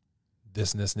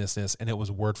 this and this and this and this. And it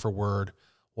was word for word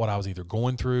what I was either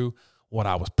going through, what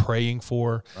I was praying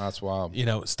for. That's wild.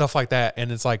 Stuff like that.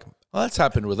 And it's like, well, that's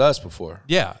happened with us before.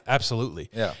 Yeah, absolutely.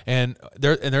 Yeah. And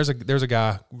there's a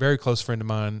guy, very close friend of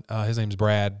mine. His name's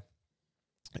Brad.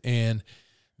 And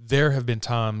there have been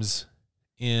times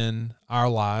in our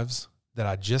lives that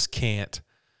I just can't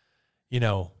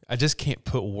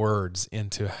put words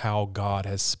into how God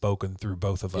has spoken through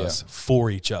both of us for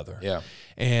each other. Yeah.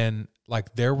 And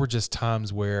like, there were just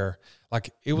times where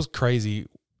like, it was crazy.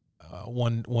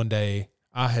 One day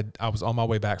I was on my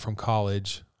way back from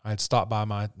college. I had stopped by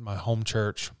my home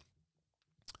church.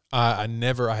 I had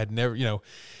never,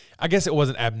 I guess it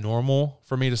wasn't abnormal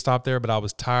for me to stop there, but I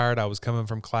was tired. I was coming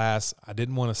from class. I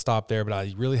didn't want to stop there, but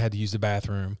I really had to use the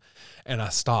bathroom, and I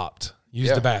stopped.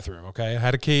 Used the bathroom, okay? I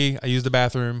had a key. I used the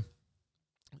bathroom.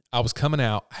 I was coming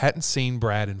out. Hadn't seen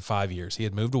Brad in 5 years. He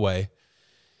had moved away.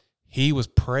 He was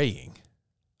praying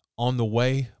on the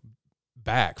way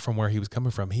back from where he was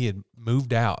coming from. He had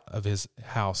moved out of his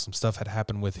house. Some stuff had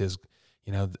happened with his,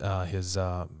 I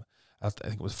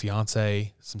think it was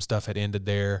fiance. Some stuff had ended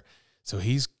there. So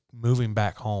he's moving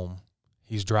back home.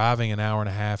 He's driving an hour and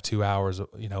a half, 2 hours,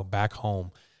 back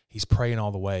home. He's praying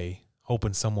all the way,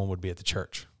 hoping someone would be at the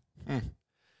church.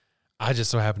 I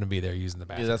just so happened to be there using the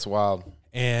bathroom. Yeah, that's wild.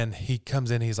 And he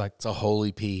comes in, he's like, it's a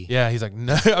holy pee. Yeah, he's like,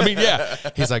 no, I mean, yeah.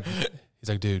 He's like,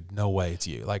 dude, no way it's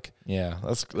you. Like, yeah,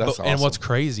 that's awesome. And what's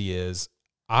crazy is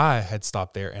I had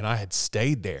stopped there and I had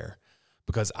stayed there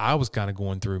because I was kind of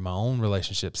going through my own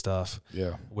relationship stuff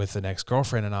with an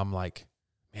ex-girlfriend, and I'm like,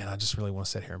 man, I just really want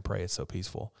to sit here and pray. It's so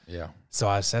peaceful. Yeah. So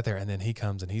I sat there, and then he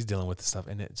comes and he's dealing with the stuff,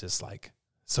 and it's just like,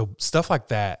 so stuff like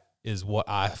that is what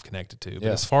I've connected to. But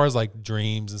as far as like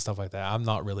dreams and stuff like that, I'm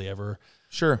not really ever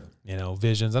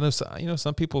visions. I know,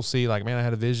 some people see like, man, I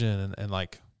had a vision, and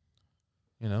like,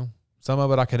 some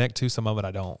of it I connect to, some of it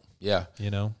I don't. Yeah.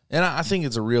 And I think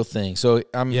it's a real thing. So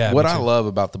what I love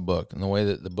about the book and the way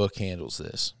that the book handles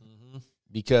this,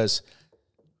 because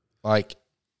like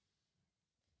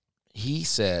he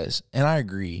says, and I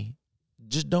agree,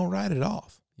 just don't write it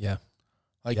off. Yeah.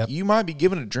 Like you might be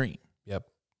given a dream. Yep.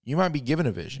 You might be given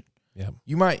a vision. Yep.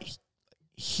 You might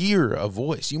hear a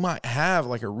voice. You might have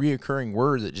like a reoccurring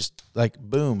word that just like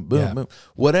boom, boom, boom.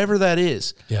 Whatever that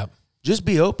is. Yep. Just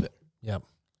be open. Yep.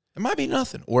 It might be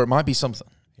nothing, or it might be something.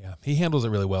 Yeah. He handles it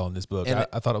really well in this book.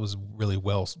 I thought it was really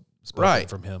well spoken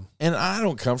from him. And I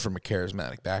don't come from a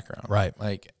charismatic background. Right.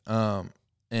 Like,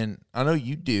 and I know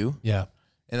you do. Yeah.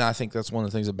 And I think that's one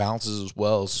of the things that balances as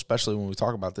well, especially when we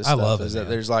talk about this stuff. I love it, is that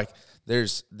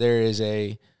there is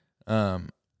a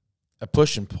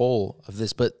push and pull of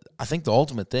this, but I think the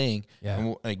ultimate thing,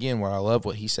 and again, where I love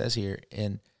what he says here,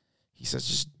 and he says,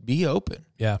 just be open.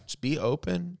 Yeah. Just be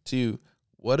open to,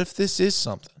 what if this is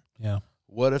something? Yeah.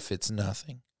 What if it's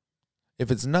nothing? If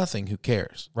it's nothing, who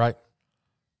cares? Right.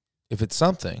 If it's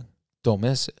something, don't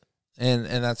miss it. And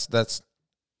that's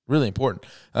really important.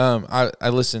 I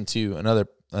listened to another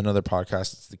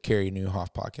podcast. It's the Carey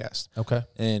Nieuwhof podcast. Okay.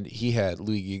 And he had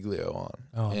Louis Giglio on.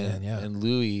 Oh, man, yeah. And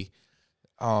Louis,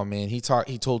 oh, man, he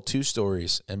told two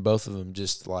stories, and both of them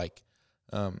just like,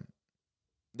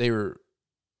 they were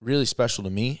really special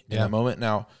to me in that moment.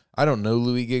 Now, I don't know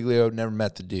Louis Giglio, never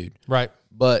met the dude. Right.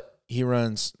 But he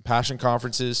runs Passion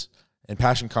Conferences, and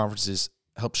Passion Conferences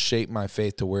helped shape my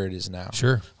faith to where it is now.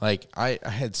 Sure. Like, I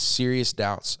had serious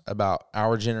doubts about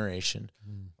our generation,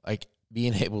 like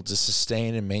being able to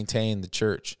sustain and maintain the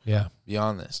church. Yeah.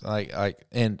 Beyond this,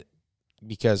 and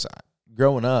because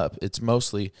growing up, it's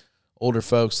mostly older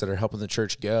folks that are helping the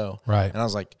church go. Right. And I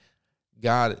was like,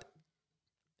 God,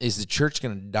 is the church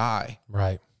going to die?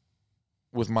 Right.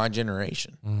 With my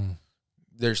generation?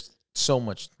 there's so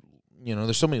much,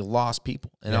 there's so many lost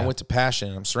people. And I went to Passion,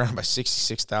 and I'm surrounded by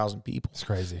 66,000 people. It's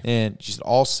crazy. And just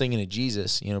all singing to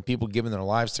Jesus, people giving their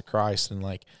lives to Christ. And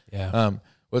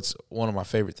what's one of my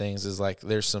favorite things is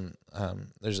there's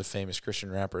a famous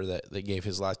Christian rapper that gave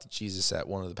his life to Jesus at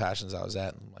one of the Passions I was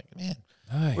at. And I'm like, man,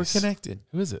 nice. We're connected.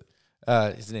 Who is it?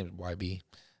 His name is YB.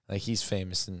 He's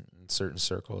famous in certain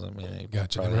circles. I mean, he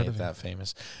Gotcha. probably ain't that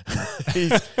famous.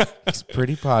 he's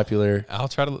pretty popular. I'll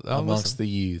try to amongst the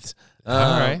youths. All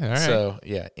right. So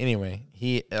yeah. Anyway,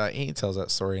 he tells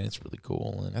that story, and it's really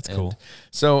cool. That's cool.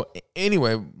 So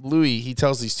anyway, Louis, he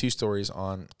tells these two stories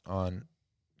on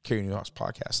Carrie Newhoff's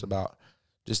podcast about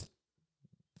just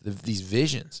these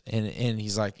visions, and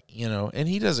he's like, and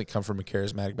he doesn't come from a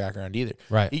charismatic background either.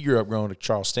 Right. He grew up going to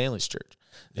Charles Stanley's church,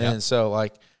 yeah. and so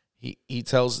he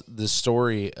tells the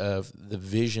story of the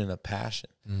vision of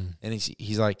Passion, and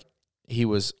he's like, he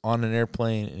was on an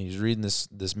airplane and he was reading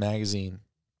this magazine,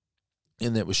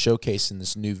 and it was showcasing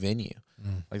this new venue,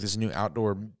 this new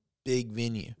outdoor big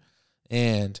venue,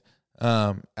 and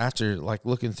after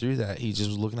looking through that, he just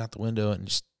was looking out the window and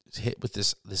just hit with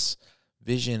this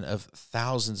vision of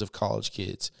thousands of college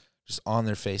kids just on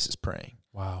their faces praying.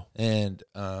 Wow. And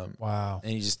wow.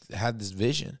 And he just had this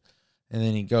vision. And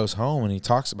then he goes home and he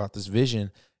talks about this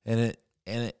vision, and it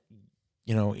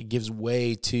it gives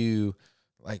way to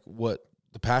what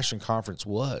the Passion Conference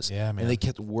was. Yeah, man. And they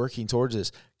kept working towards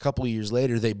this. A couple of years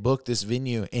later, they booked this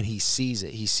venue, and he sees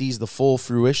it. He sees the full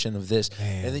fruition of this.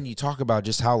 Man. And then you talk about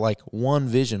just how one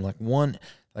vision, one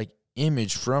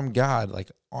image from God,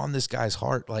 on this guy's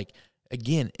heart,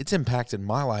 again, it's impacted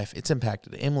my life. It's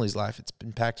impacted Emily's life. It's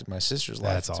impacted my sister's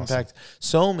life. That's awesome. Impacted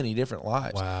so many different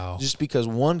lives. Wow. Just because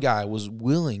one guy was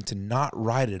willing to not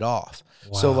write it off.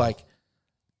 Wow. So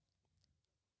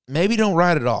maybe don't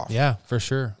write it off. Yeah, for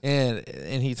sure. And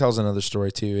he tells another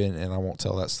story too, and I won't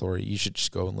tell that story. You should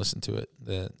just go and listen to it.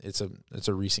 It's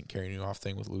a recent Carrie Newhoff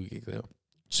thing with Louis Giglio.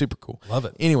 Super cool. Love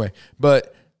it. Anyway,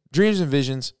 but dreams and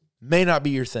visions may not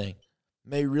be your thing.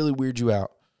 May really weird you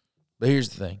out. But here's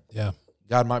the thing. Yeah.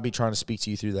 God might be trying to speak to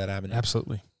you through that avenue.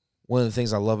 Absolutely. One of the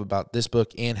things I love about this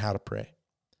book and How to Pray,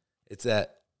 it's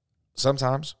that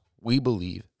sometimes we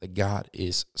believe that God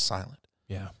is silent.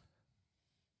 Yeah.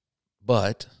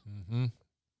 But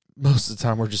most of the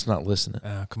time we're just not listening.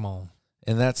 Come on.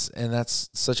 And that's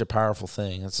such a powerful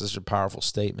thing. That's such a powerful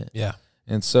statement. Yeah.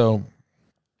 And so,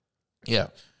 yeah,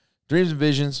 dreams and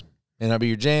visions may not be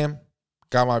your jam.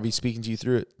 God might be speaking to you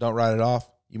through it. Don't write it off.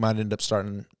 You might end up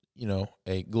starting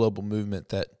a global movement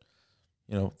that,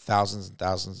 thousands and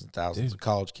thousands and thousands of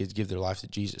college kids give their life to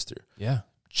Jesus through. Yeah.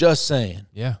 Just saying.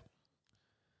 Yeah.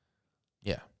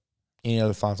 Yeah. Any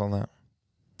other thoughts on that?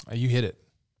 You hit it.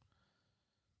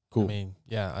 Cool. I mean,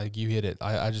 yeah, you hit it.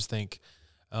 I just think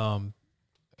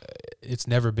it's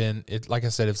never been, like I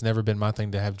said, it's never been my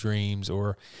thing to have dreams,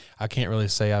 or I can't really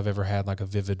say I've ever had a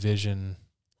vivid vision,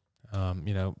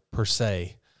 per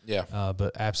se. Yeah.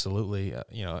 But absolutely,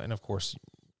 and of course,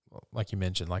 like you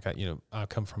mentioned, I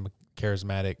come from a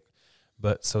charismatic,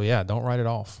 but so yeah, don't write it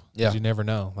off. Yeah. You never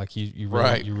know. You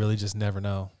really just never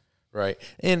know. Right.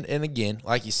 And again,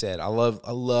 like you said, I love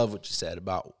what you said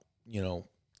about,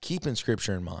 keeping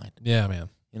Scripture in mind. Yeah, man.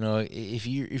 If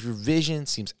your vision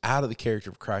seems out of the character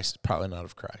of Christ, it's probably not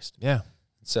of Christ. Yeah.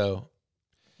 So,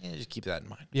 just keep that in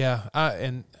mind. Yeah.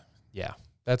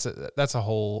 That's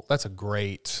a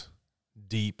great,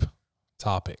 deep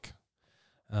topic.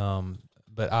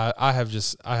 But I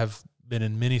have been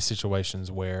in many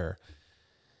situations where,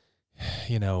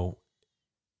 you're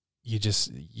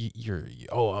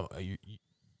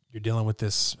dealing with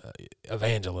this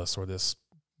evangelist or this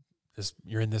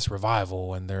you're in this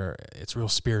revival, and it's real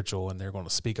spiritual, and they're going to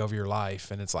speak over your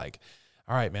life, and it's like,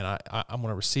 all right, man, I'm going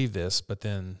to receive this, but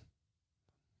then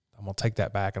I'm going to take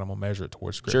that back and I'm going to measure it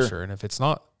towards Scripture. Sure. And if it's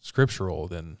not scriptural,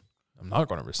 then I'm not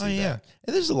going to receive that.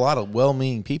 And there's a lot of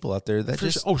well-meaning people out there that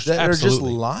are just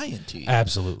lying to you.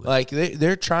 Absolutely.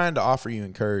 They're trying to offer you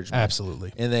encouragement.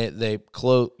 Absolutely. And they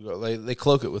cloak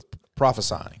it with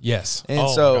prophesying. Yes. And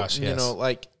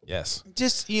yes.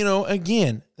 Just,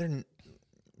 again,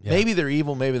 maybe they're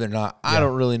evil, maybe they're not. I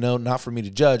don't really know, not for me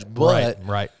to judge, but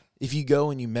right. If you go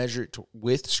and you measure it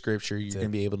with Scripture, you're going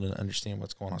to be able to understand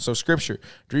what's going on. So Scripture,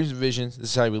 dreams and visions, this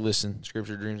is how we listen,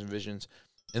 Scripture, dreams and visions.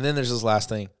 And then there's this last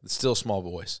thing, it's still small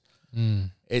voice.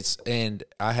 And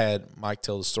I had Mike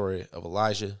tell the story of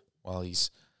Elijah while he's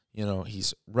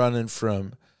running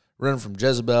from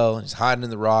Jezebel, and he's hiding in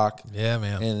the rock. Yeah,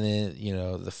 man. And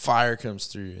then, the fire comes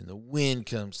through and the wind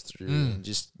comes through and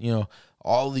just,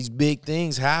 all these big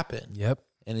things happen. Yep.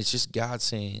 And it's just God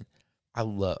saying, I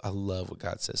love what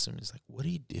God says to him. He's like, what are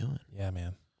you doing? Yeah,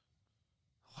 man.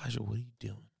 Elijah, what are you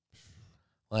doing?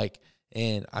 Like,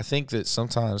 and I think that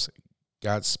sometimes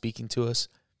God's speaking to us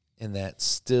in that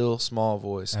still small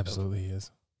voice. Absolutely, He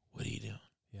is. What are you doing?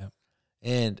 Yeah.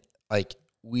 And like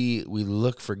we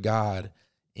look for God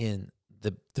in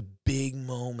the big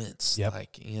moments,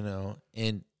 like, you know,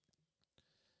 and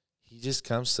He just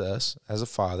comes to us as a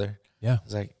father. Yeah.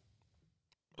 He's like,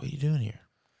 what are you doing here?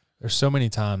 There's so many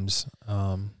times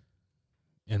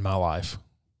in my life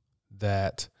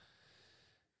that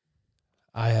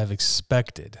I have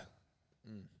expected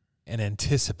and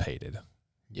anticipated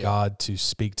God to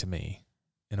speak to me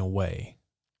in a way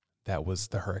that was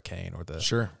the hurricane or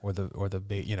the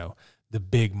big, you know, the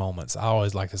big moments. I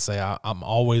always like to say I'm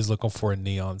always looking for a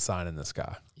neon sign in the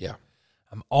sky. Yeah.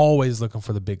 I'm always looking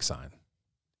for the big sign.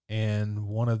 And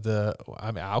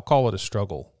I'll call it a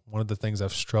struggle. One of the things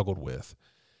I've struggled with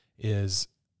is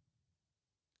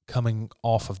coming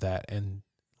off of that and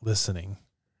listening,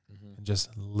 and just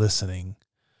listening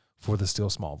for the still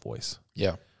small voice.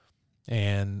 Yeah.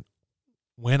 And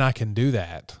when I can do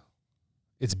that,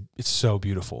 it's so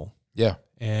beautiful. Yeah.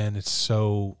 And it's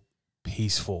so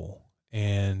peaceful.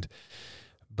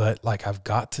 But like I've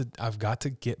got to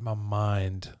get my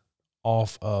mind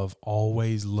off of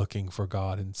always looking for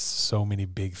God in so many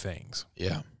big things.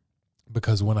 Yeah.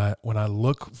 Because when I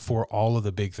look for all of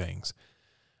the big things,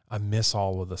 I miss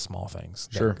all of the small things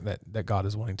that God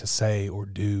is wanting to say or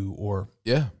do or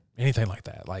anything like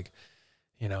that. Like,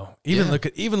 you know, even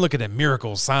looking at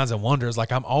miracles, signs and wonders.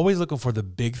 Like I'm always looking for the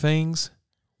big things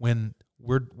when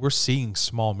we're seeing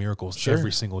small miracles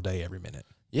every single day, every minute.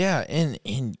 Yeah, and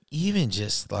even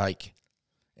just like,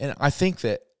 and I think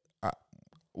that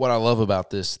what I love about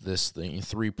this thing,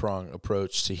 3-prong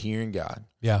approach to hearing God,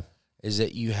 is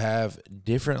that you have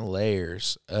different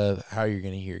layers of how you're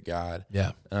going to hear God.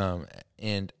 Yeah.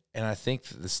 And I think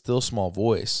that the still small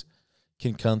voice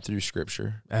can come through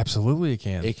Scripture. Absolutely, it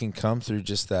can. It can come through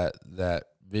just that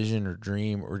vision or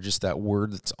dream or just that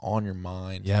word that's on your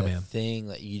mind. Yeah, that man. thing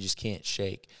that you just can't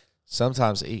shake.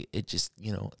 Sometimes it just,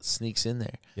 you know, sneaks in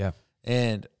there. Yeah.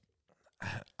 And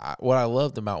what I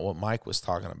loved about what Mike was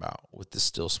talking about with the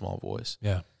still small voice,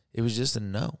 it was just a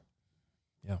no.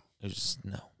 Yeah. It was just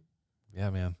no. Yeah,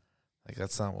 man. Like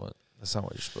that's not what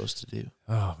you're supposed to do.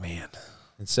 Oh man.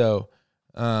 And so,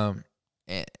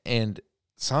 and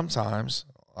sometimes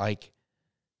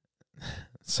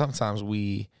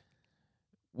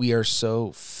we are so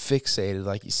fixated,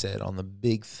 like you said, on the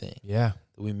big thing. Yeah.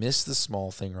 That we miss the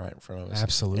small thing right in front of us.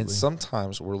 Absolutely. And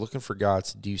sometimes we're looking for God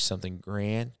to do something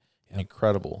grand and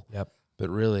incredible. Yep. But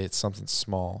really it's something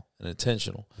small and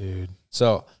intentional. Dude.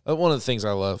 So one of the things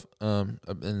I love, and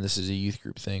this is a youth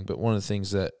group thing, but one of the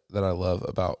things that I love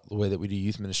about the way that we do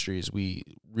youth ministry is we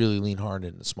really lean hard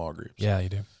into small groups. Yeah, you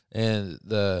do. And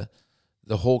the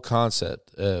whole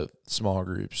concept of small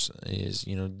groups is,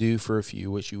 you know, do for a few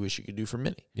what you wish you could do for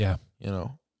many. Yeah. You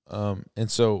know,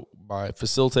 and so by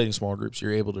facilitating small groups,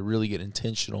 you're able to really get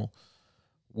intentional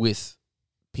with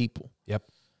people. Yep.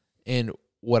 And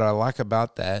what I like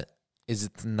about that is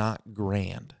it's not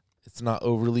grand. It's not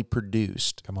overly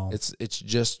produced. Come on. It's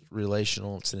just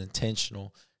relational. It's an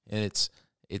intentional, and it's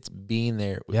being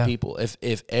there with people.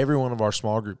 If every one of our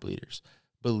small group leaders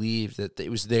believed that it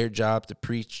was their job to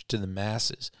preach to the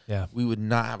masses, we would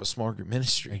not have a small group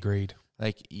ministry. Agreed.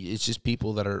 Like it's just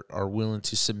people that are willing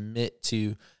to submit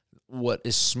to what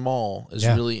is small is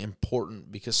really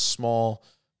important, because small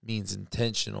means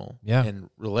intentional and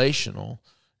relational.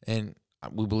 And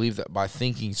we believe that by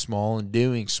thinking small and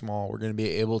doing small, we're going to be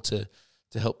able to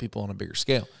help people on a bigger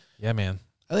scale. Yeah, man.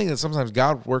 I think that sometimes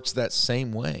God works that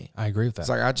same way. I agree with that. It's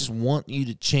like, I just want you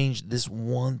to change this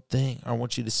one thing. I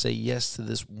want you to say yes to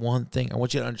this one thing. I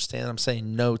want you to understand I'm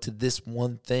saying no to this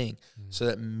one thing, so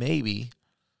that maybe,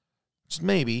 just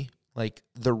maybe, like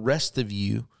the rest of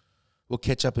you will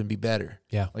catch up and be better.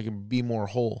 Yeah. Like and be more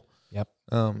whole. Yep.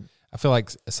 I feel like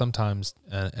sometimes,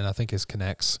 and I think this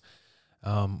connects,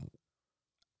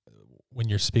 when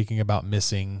you're speaking about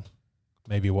missing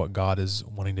maybe what God is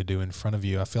wanting to do in front of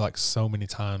you, I feel like so many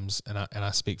times, and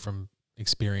I speak from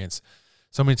experience,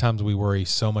 so many times we worry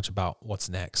so much about what's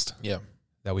next,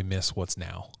 that we miss what's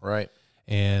now. Right.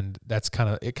 And that's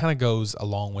kind of goes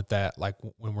along with that. Like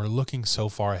when we're looking so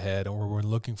far ahead, or we're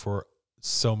looking for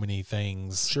so many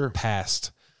things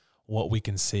past what we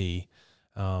can see,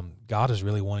 God is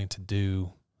really wanting to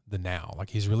do the now. Like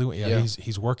he's really,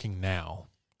 he's working now.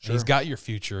 Sure. He's got your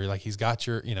future. Like he's got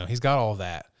your, he's got all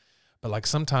that. But like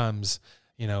sometimes,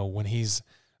 when he's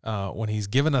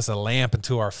given us a lamp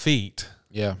unto our feet,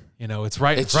 it's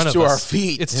right in front of us. It's to our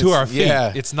feet. It's to our feet.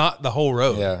 Yeah. It's not the whole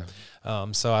road.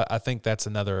 Yeah. So I think that's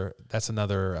another. I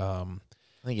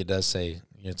think it does say,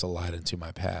 it's a light into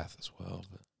my path as well.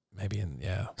 But. Maybe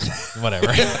whatever.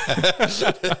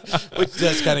 Which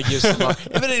does kind of give some.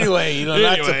 But anyway,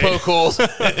 not to poke holes.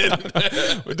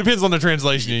 It depends on the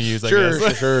translation you use, I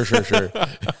guess. Sure.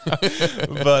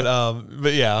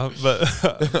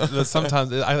 but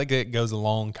sometimes I think it goes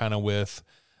along kind of with,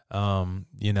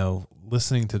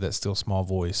 listening to that still small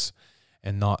voice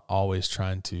and not always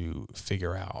trying to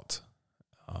figure out,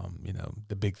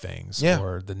 the big things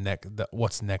or the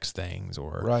what's next things,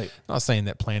 or right. Not saying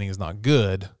that planning is not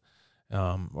good.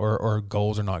 Or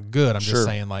goals are not good. I'm just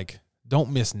saying, like,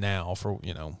 don't miss now for,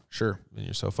 sure. When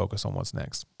you're so focused on what's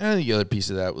next. And I think the other piece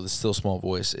of that with a still small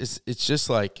voice, it's just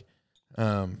like,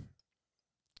 it's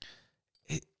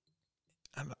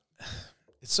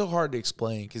so hard to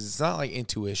explain because it's not like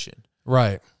intuition.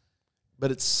 Right.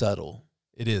 But it's subtle.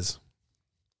 It is.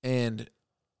 And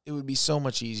it would be so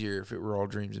much easier if it were all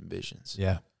dreams and visions.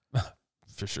 Yeah,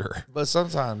 for sure. But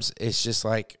sometimes it's just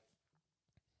like,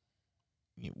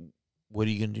 what are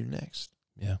you going to do next?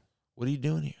 Yeah. What are you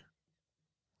doing here?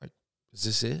 Like, is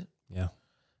this it? Yeah.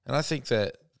 And I think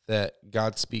that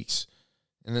God speaks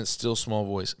in that still small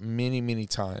voice many, many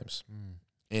times. Mm.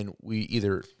 And we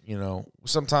either,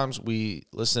 sometimes we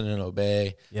listen and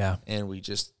obey. Yeah. And we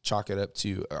just chalk it up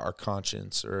to our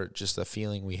conscience or just a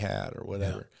feeling we had or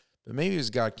whatever. Yeah. But maybe it was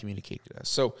God communicated to us.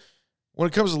 So when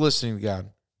it comes to listening to God,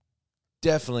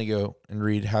 definitely go and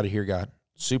read How to Hear God.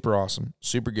 Super awesome.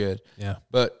 Super good. Yeah.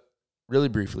 But really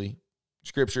briefly,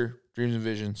 Scripture, dreams and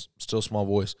visions, still small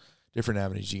voice, different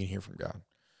avenues you can hear from God.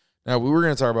 Now, we were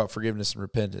going to talk about forgiveness and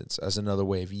repentance as another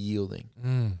way of yielding.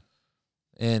 Mm.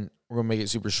 And we're going to make it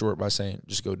super short by saying,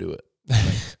 just go do it.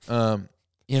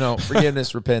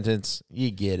 Forgiveness, repentance, you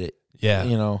get it. Yeah.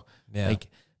 Yeah.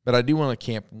 But I do want to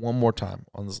camp one more time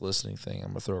on this listening thing. I'm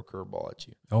going to throw a curveball at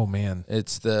you. Oh, man.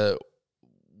 It's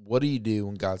what do you do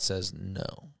when God says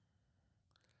no?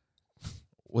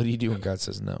 What do you do when God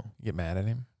says no? Get mad at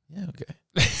him? Yeah, okay.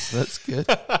 That's good.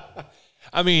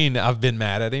 I mean, I've been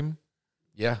mad at him.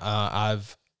 Yeah.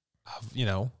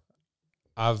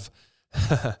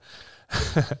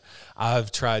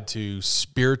 I've tried to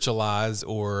spiritualize,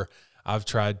 or I've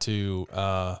tried to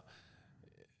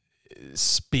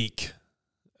speak,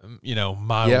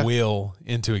 my will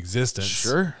into existence.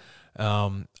 Sure.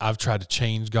 I've tried to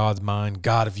change God's mind.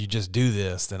 God, if you just do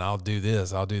this, then I'll do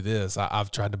this. I'll do this.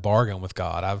 I've tried to bargain with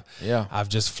God. I've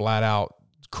just flat out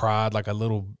cried like a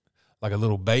little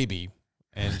baby,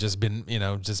 and just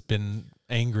been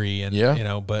angry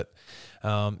and but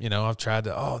I've tried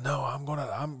to. Oh no, I'm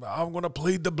gonna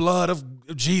plead the blood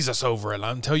of Jesus over it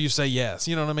until you say yes.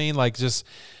 You know what I mean? Like, just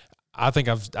I think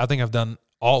I've done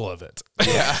all of it.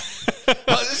 Yeah.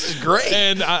 Oh, this is great.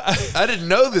 And I didn't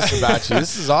know this about you.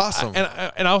 This is awesome.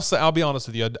 And I'll be honest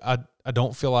with you. I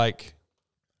don't feel like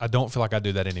I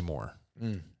do that anymore.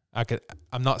 Mm.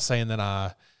 I'm not saying that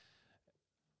I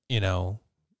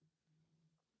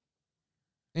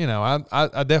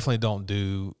definitely don't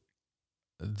do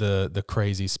the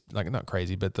crazy, like, not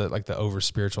crazy, but the over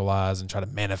spiritualize and try to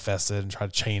manifest it and try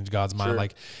to change God's mind. Sure.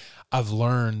 Like, I've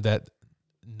learned that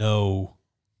no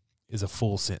is a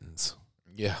full sentence.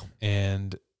 Yeah.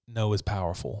 And no is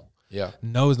powerful. Yeah.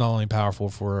 No is not only powerful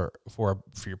for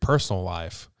your personal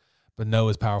life, but no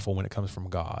is powerful when it comes from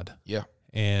God. Yeah.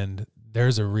 And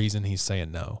there's a reason he's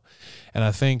saying no. And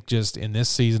I think just in this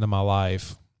season of my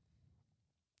life,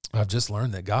 I've just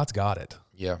learned that God's got it.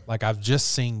 Yeah. Like, I've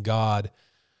just seen God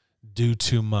do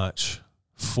too much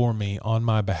for me on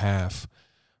my behalf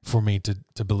for me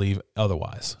to believe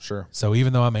otherwise. Sure. So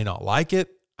even though I may not like it,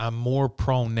 I'm more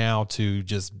prone now to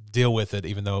just deal with it,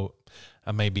 even though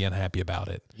I may be unhappy about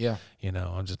it. Yeah.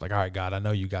 I'm just like, all right, God, I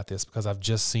know you got this, because I've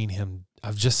just seen him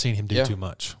do too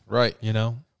much. Right.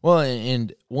 Well,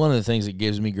 and one of the things that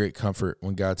gives me great comfort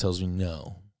when God tells me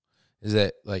no is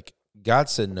that, like, God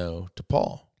said no to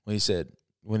Paul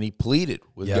when he pleaded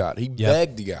with God, he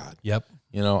begged God. Yep.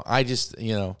 I just,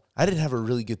 I didn't have a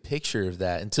really good picture of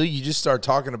that until you just started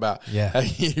talking about how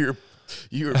you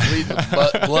were pleading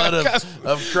the blood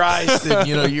of Christ, and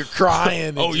you're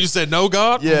crying. Oh, you said no,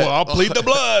 God? Yeah. Well, I'll plead the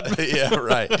blood. Yeah,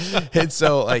 right. And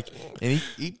so, and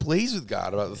he pleads with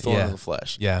God about the thorn of the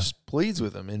flesh. Yeah. Just pleads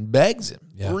with him and begs him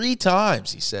 3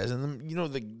 times, he says. And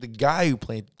then, the guy who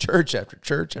planted church after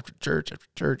church after church after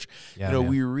church,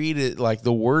 we read it, like,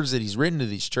 the words that he's written to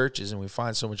these churches, and we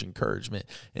find so much encouragement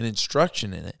and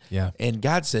instruction in it. Yeah. And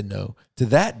God said no to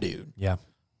that dude. Yeah.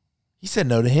 He said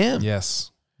no to him. Yes.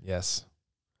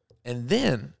 And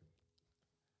then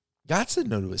God said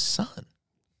no to his son.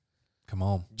 Come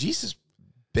on. Jesus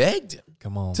begged him.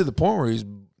 Come on. To the point where he's,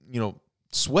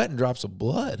 sweating drops of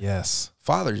blood. Yes.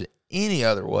 Father, any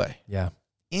other way. Yeah.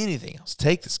 Anything else.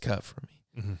 Take this cup from me.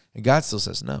 And God still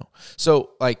says no.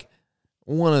 So, like,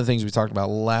 one of the things we talked about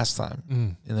last time,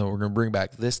 and then we're going to bring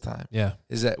back this time,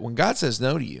 is that when God says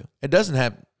no to you, it doesn't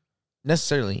have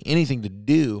necessarily anything to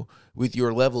do with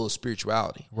your level of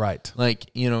spirituality. Right. Like,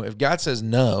 if God says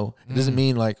no, it doesn't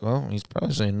mean like, well, he's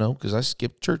probably saying no because I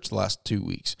skipped church the last 2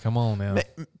 weeks. Come on now.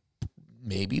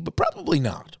 Maybe, but probably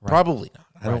not. Right. Probably not.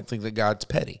 I don't think that God's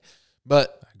petty.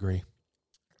 But I agree.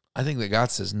 I think that God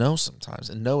says no sometimes,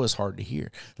 and no is hard to hear.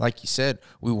 Like you said,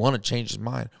 we want to change his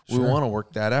mind. Sure. We want to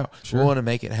work that out. Sure. We want to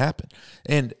make it happen.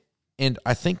 And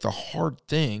I think the hard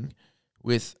thing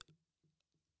with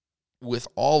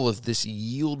all of this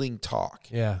yielding talk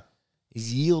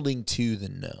is yielding to the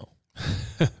no.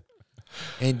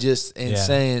 and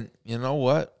saying, you know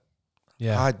what?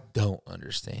 Yeah. I don't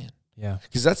understand. Yeah.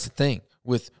 Because that's the thing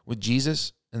with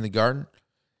Jesus in the garden.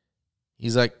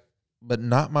 He's like, but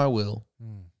not my will,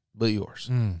 but yours.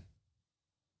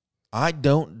 I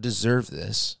don't deserve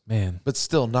this, man, but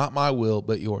still not my will,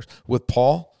 but yours. With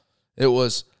Paul, it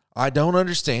was, I don't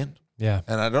understand. Yeah.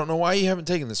 And I don't know why you haven't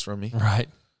taken this from me. Right.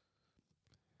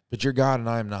 But you're God and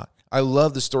I am not. I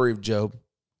love the story of Job.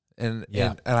 And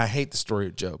I hate the story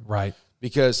of Job. Right.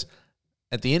 Because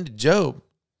at the end of Job,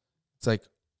 it's like,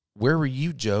 where were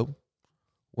you, Job,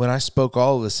 when I spoke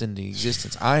all of this into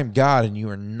existence? I am God and you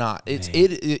are not.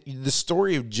 The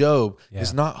story of Job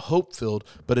is not hope-filled,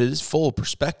 but it is full of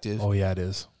perspective. Oh, yeah, it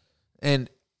is. And,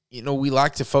 we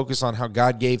like to focus on how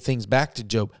God gave things back to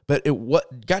Job, but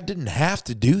God didn't have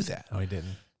to do that. No, he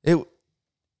didn't.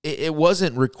 It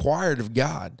wasn't required of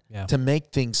God to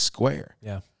make things square.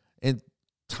 Yeah. And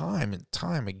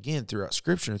time again throughout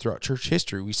Scripture and throughout church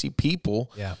history, we see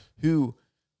people who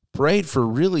prayed for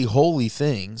really holy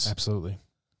things. Absolutely.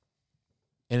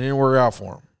 And it didn't work out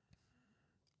for them.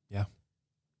 Yeah.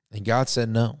 And God said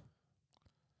no.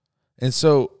 And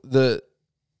so the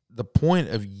point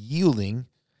of yielding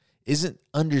isn't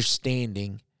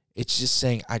understanding. It's just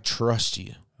saying, I trust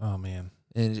you. Oh, man.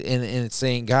 And it's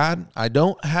saying, God, I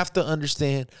don't have to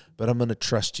understand, but I'm going to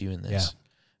trust you in this.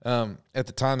 Yeah. At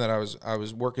the time that I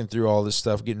was working through all this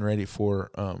stuff, getting ready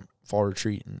for fall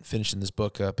retreat and finishing this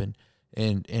book up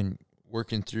and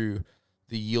working through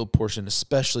the yield portion,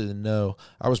 especially the no,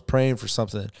 I was praying for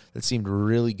something that seemed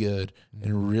really good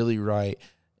and really right,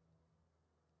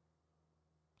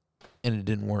 and it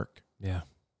didn't work. Yeah.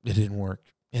 It didn't work.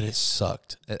 And it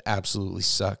sucked. It absolutely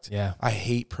sucked. Yeah. I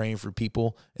hate praying for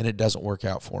people and it doesn't work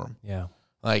out for them. Yeah.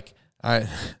 Like I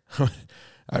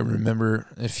remember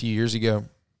a few years ago,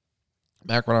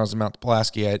 back when I was in Mount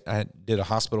Pulaski, I did a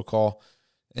hospital call,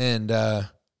 and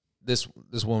this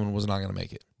woman was not going to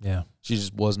make it. Yeah. She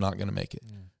just was not going to make it.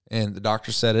 And the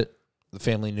doctor said it. The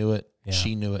family knew it. Yeah.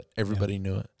 She knew it. Everybody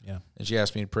knew it. Yeah. And she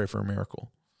asked me to pray for a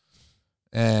miracle.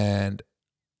 And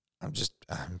I'm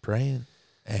praying.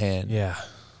 And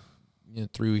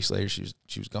 3 weeks later,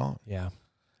 she was gone. Yeah.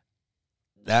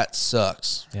 That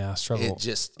sucks. Yeah, I struggle.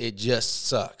 It just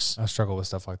sucks. I struggle with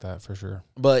stuff like that for sure.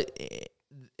 But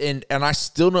and I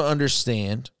still don't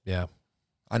understand. Yeah.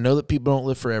 I know that people don't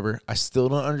live forever. I still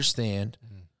don't understand.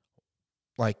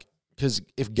 Like, because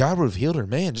if God would have healed her,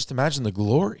 man, just imagine the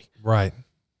glory right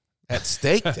at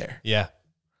stake there. Yeah.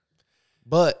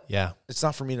 But yeah, it's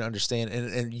not for me to understand.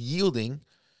 And yielding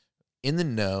in the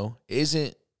no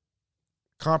isn't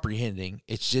comprehending.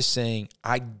 It's just saying,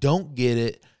 I don't get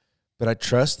it, but I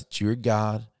trust that you're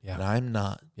God and I'm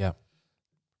not. Yeah.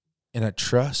 And I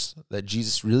trust that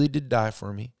Jesus really did die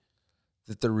for me,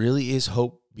 that there really is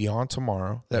hope beyond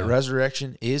tomorrow, that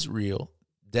resurrection is real,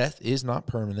 death is not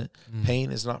permanent,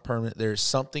 pain is not permanent. There is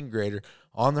something greater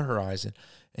on the horizon,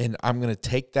 and I'm going to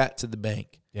take that to the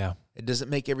bank. Yeah. It doesn't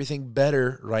make everything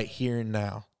better right here and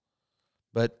now,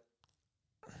 but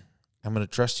I'm going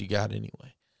to trust you, God,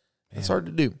 anyway. It's hard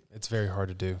to do. It's very hard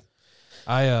to do.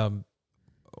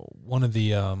 One of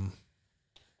the,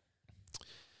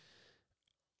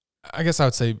 I guess I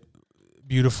would say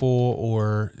beautiful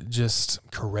or just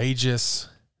courageous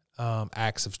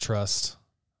acts of trust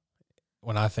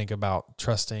when I think about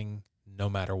trusting no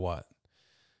matter what.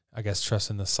 I guess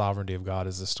trusting the sovereignty of God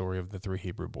is the story of the 3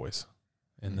 Hebrew boys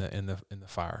in the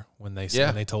fire when they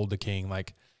told the king,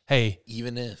 like, hey,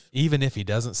 even if he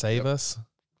doesn't save us,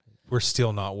 we're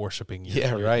still not worshiping you.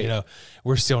 Yeah, right.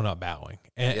 We're still not bowing.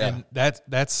 And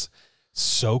that's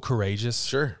so courageous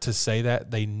to say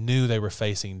that. They knew they were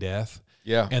facing death.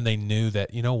 Yeah. And they knew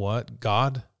that, you know what,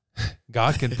 God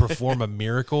can perform a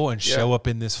miracle and show up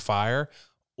in this fire,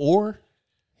 or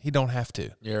he don't have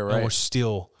to. Yeah, right. And we're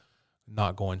still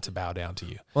not going to bow down to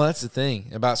you. Well, that's the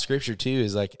thing about Scripture too,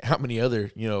 is like how many other,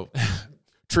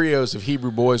 trios of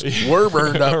Hebrew boys were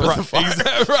burned up in the fire.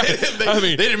 Exactly, right.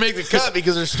 They didn't make the cut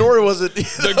because their story wasn't.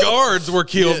 The guards were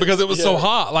killed because it was so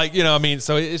hot. Like,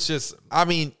 so it's just.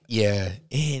 Yeah.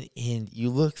 And you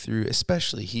look through,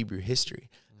 especially Hebrew history.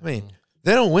 They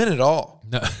don't win at all.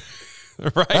 No.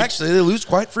 Right. Actually, they lose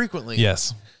quite frequently.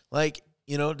 Yes.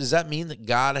 Does that mean that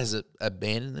God has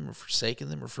abandoned them or forsaken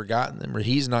them or forgotten them, or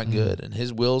he's not good and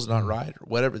his will's not right, or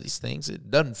whatever these things? It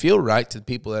doesn't feel right to the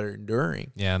people that are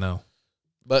enduring. Yeah, I know.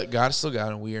 But God is still God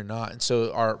and we are not. And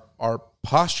so our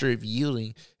posture of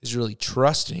yielding is really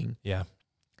trusting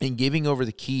and giving over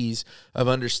the keys of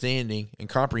understanding and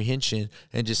comprehension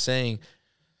and just saying,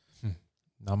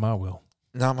 not my will.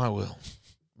 Not my will,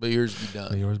 but yours be done.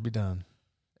 But yours be done.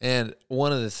 And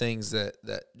one of the things that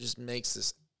just makes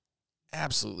this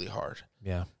absolutely hard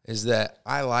is that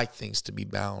I like things to be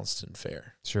balanced and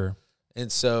fair. Sure.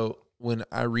 And so when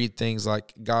I read things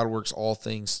like God works all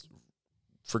things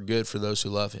for good for those who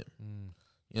love him,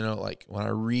 when I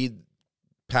read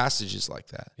passages like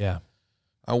that,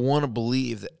 I want to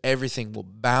believe that everything will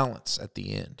balance at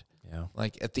the end. Yeah.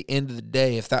 Like at the end of the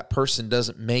day, if that person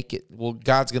doesn't make it, well,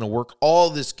 God's going to work all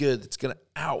this good that's going to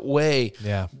outweigh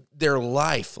their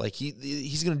life. Like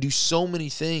he's going to do so many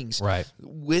things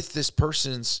with this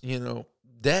person's,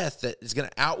 death that is going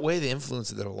to outweigh the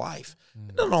influence of their life.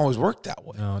 It doesn't always work that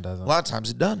way. No, it doesn't. A lot of times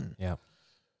it doesn't. Yeah.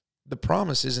 The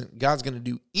promise isn't God's going to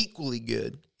do equally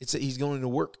good. It's that he's going to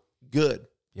work good.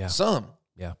 Yeah. Some.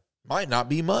 Yeah. Might not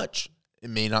be much.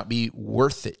 It may not be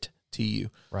worth it to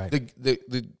you. Right.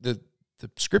 The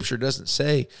scripture doesn't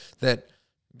say that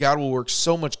God will work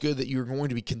so much good that you're going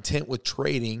to be content with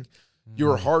trading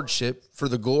your hardship for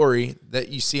the glory that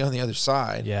you see on the other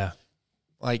side. Yeah.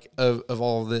 Of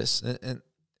all of this. And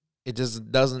it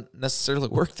just doesn't necessarily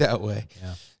work that way.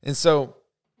 Yeah. And so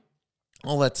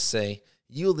all that to say,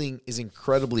 yielding is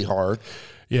incredibly hard.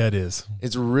 Yeah, it is.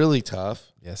 It's really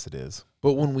tough. Yes, it is.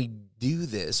 But when we do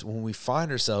this, when we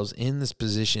find ourselves in this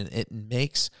position, it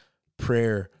makes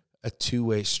prayer a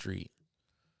two-way street.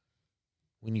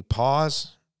 When you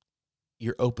pause,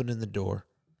 you're opening the door.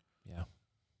 Yeah.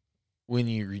 When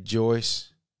you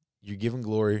rejoice, you're giving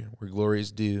glory where glory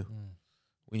is due.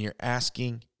 When you're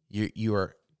asking, you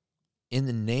are in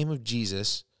the name of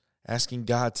Jesus asking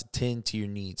God to tend to your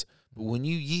needs. But when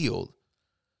you yield,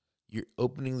 you're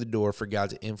opening the door for God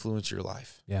to influence your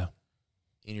life. Yeah.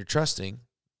 And you're trusting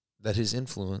that his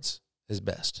influence is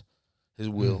best. His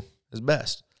will is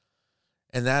best.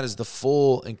 And that is the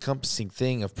full encompassing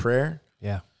thing of prayer.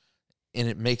 Yeah. And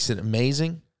it makes it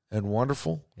amazing and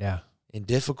wonderful. Yeah. And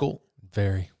difficult.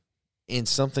 Very. And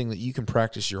something that you can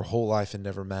practice your whole life and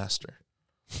never master.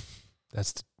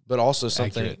 But also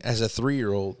something accurate. As a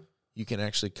 3-year-old, you can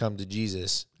actually come to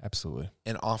Jesus. Absolutely.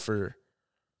 And offer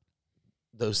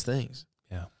those things.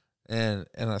 Yeah. And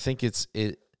I think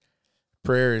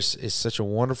prayer is such a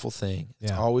wonderful thing.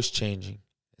 It's always changing.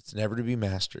 It's never to be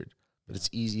mastered, but it's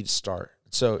easy to start.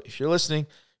 So if you're listening,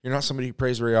 you're not somebody who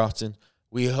prays very often.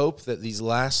 We hope that these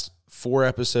last 4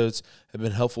 episodes have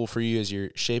been helpful for you as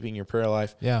you're shaping your prayer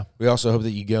life. Yeah. We also hope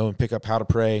that you go and pick up How to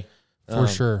Pray. For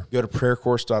sure. Go to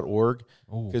prayercourse.org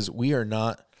because we are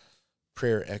not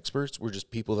prayer experts. We're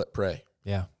just people that pray.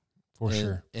 Yeah, for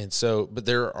sure. And so, but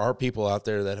there are people out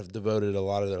there that have devoted a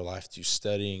lot of their life to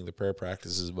studying the prayer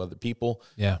practices of other people.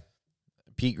 Yeah.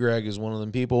 Pete Greig is one of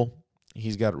them people.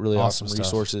 He's got really awesome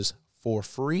resources for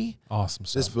free. Awesome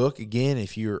stuff. This book, again,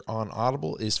 if you're on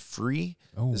Audible, is free.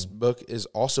 Ooh. This book is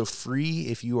also free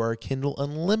if you are a Kindle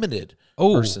Unlimited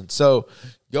person. So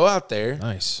go out there.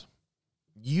 Nice.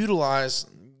 Utilize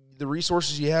the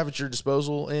resources you have at your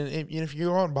disposal. And if you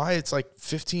go out and buy it, it's like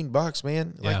 $15,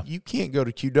 man. Like you can't go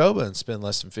to Qdoba and spend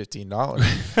less than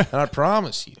 $15. And I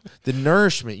promise you, the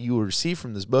nourishment you will receive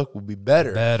from this book will be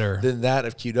better than that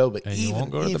of Qdoba. And you won't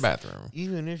go to the bathroom.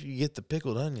 Even if you get the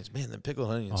pickled onions, man, the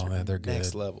pickled onions are they're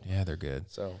next good. level. Yeah, they're good.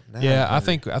 So I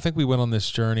think we went on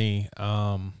this journey.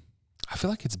 I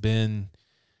feel like it's been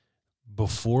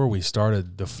before we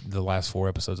started the last 4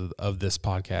 episodes of this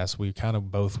podcast. We kind of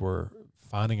both were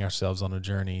finding ourselves on a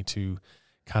journey to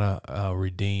kind of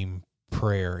redeem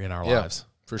prayer in our lives.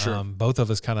 For sure. Both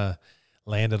of us kind of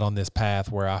landed on this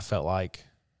path where I felt like,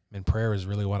 man, prayer is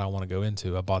really what I want to go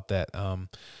into. I bought that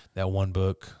one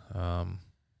book,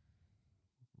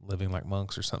 Living Like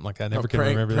Monks or something like that. I never can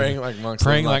remember. Praying Like Monks.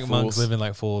 Praying Like Monks, Living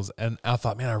Like Fools. And I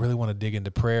thought, man, I really want to dig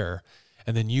into prayer.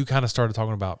 And then you kind of started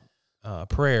talking about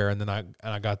prayer, and then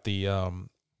I got the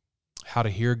How to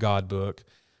Hear God book.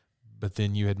 But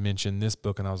then you had mentioned this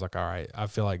book, and I was like, all right, I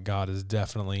feel like God is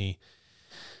definitely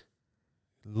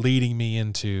leading me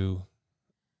into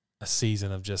a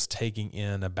season of just taking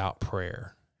in about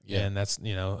prayer Yeah. And that's,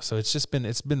 so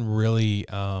it's been really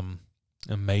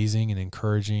amazing and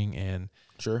encouraging and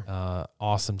Sure.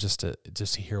 awesome just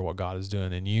to hear what God is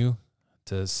doing in you,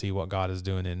 to see what God is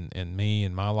doing in me,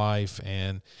 in my life,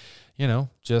 and,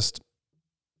 just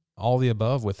all the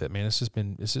above with it, man. It's just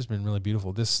been really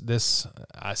beautiful. This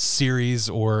series,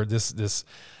 or this the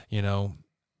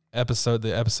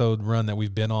episode run that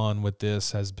we've been on with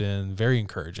this has been very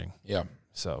encouraging. Yeah.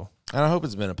 So, and I hope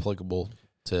it's been applicable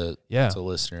to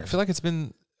listeners. I feel like it's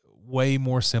been way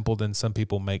more simple than some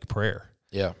people make prayer.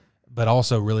 Yeah. But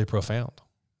also really profound.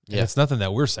 Yeah. And it's nothing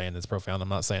that we're saying that's profound. I'm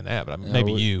not saying that, but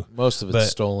maybe you. Most of it's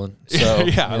stolen. So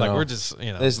yeah, we're just,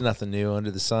 there's nothing new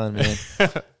under the sun, man.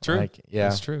 True.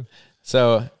 That's true.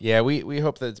 So, yeah, we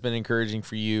hope that it's been encouraging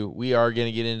for you. We are going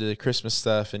to get into the Christmas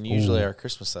stuff, and usually our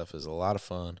Christmas stuff is a lot of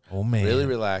fun. Oh, man. Really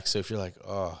relaxed. So if you're like,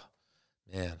 oh,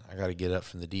 man, I got to get up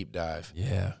from the deep dive.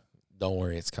 Yeah. Don't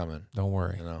worry, it's coming. Don't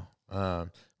worry.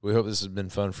 We hope this has been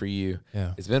fun for you.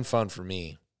 Yeah. It's been fun for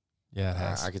me. Yeah, it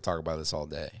has. I could talk about this all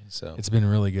day. So it's been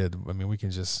really good. I mean, we can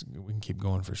keep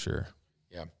going for sure.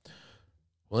 Yeah.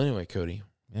 Well, anyway, Cody.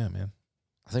 Yeah, man.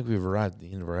 I think we've arrived at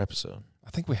the end of our episode. I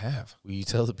think we have. Will you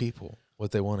tell the people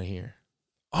what they want to hear?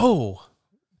 Oh,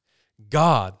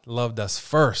 God loved us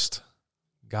first.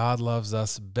 God loves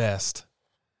us best.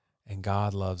 And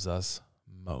God loves us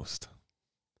most.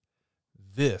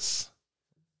 This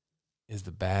is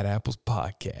the Bad Apples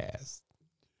Podcast.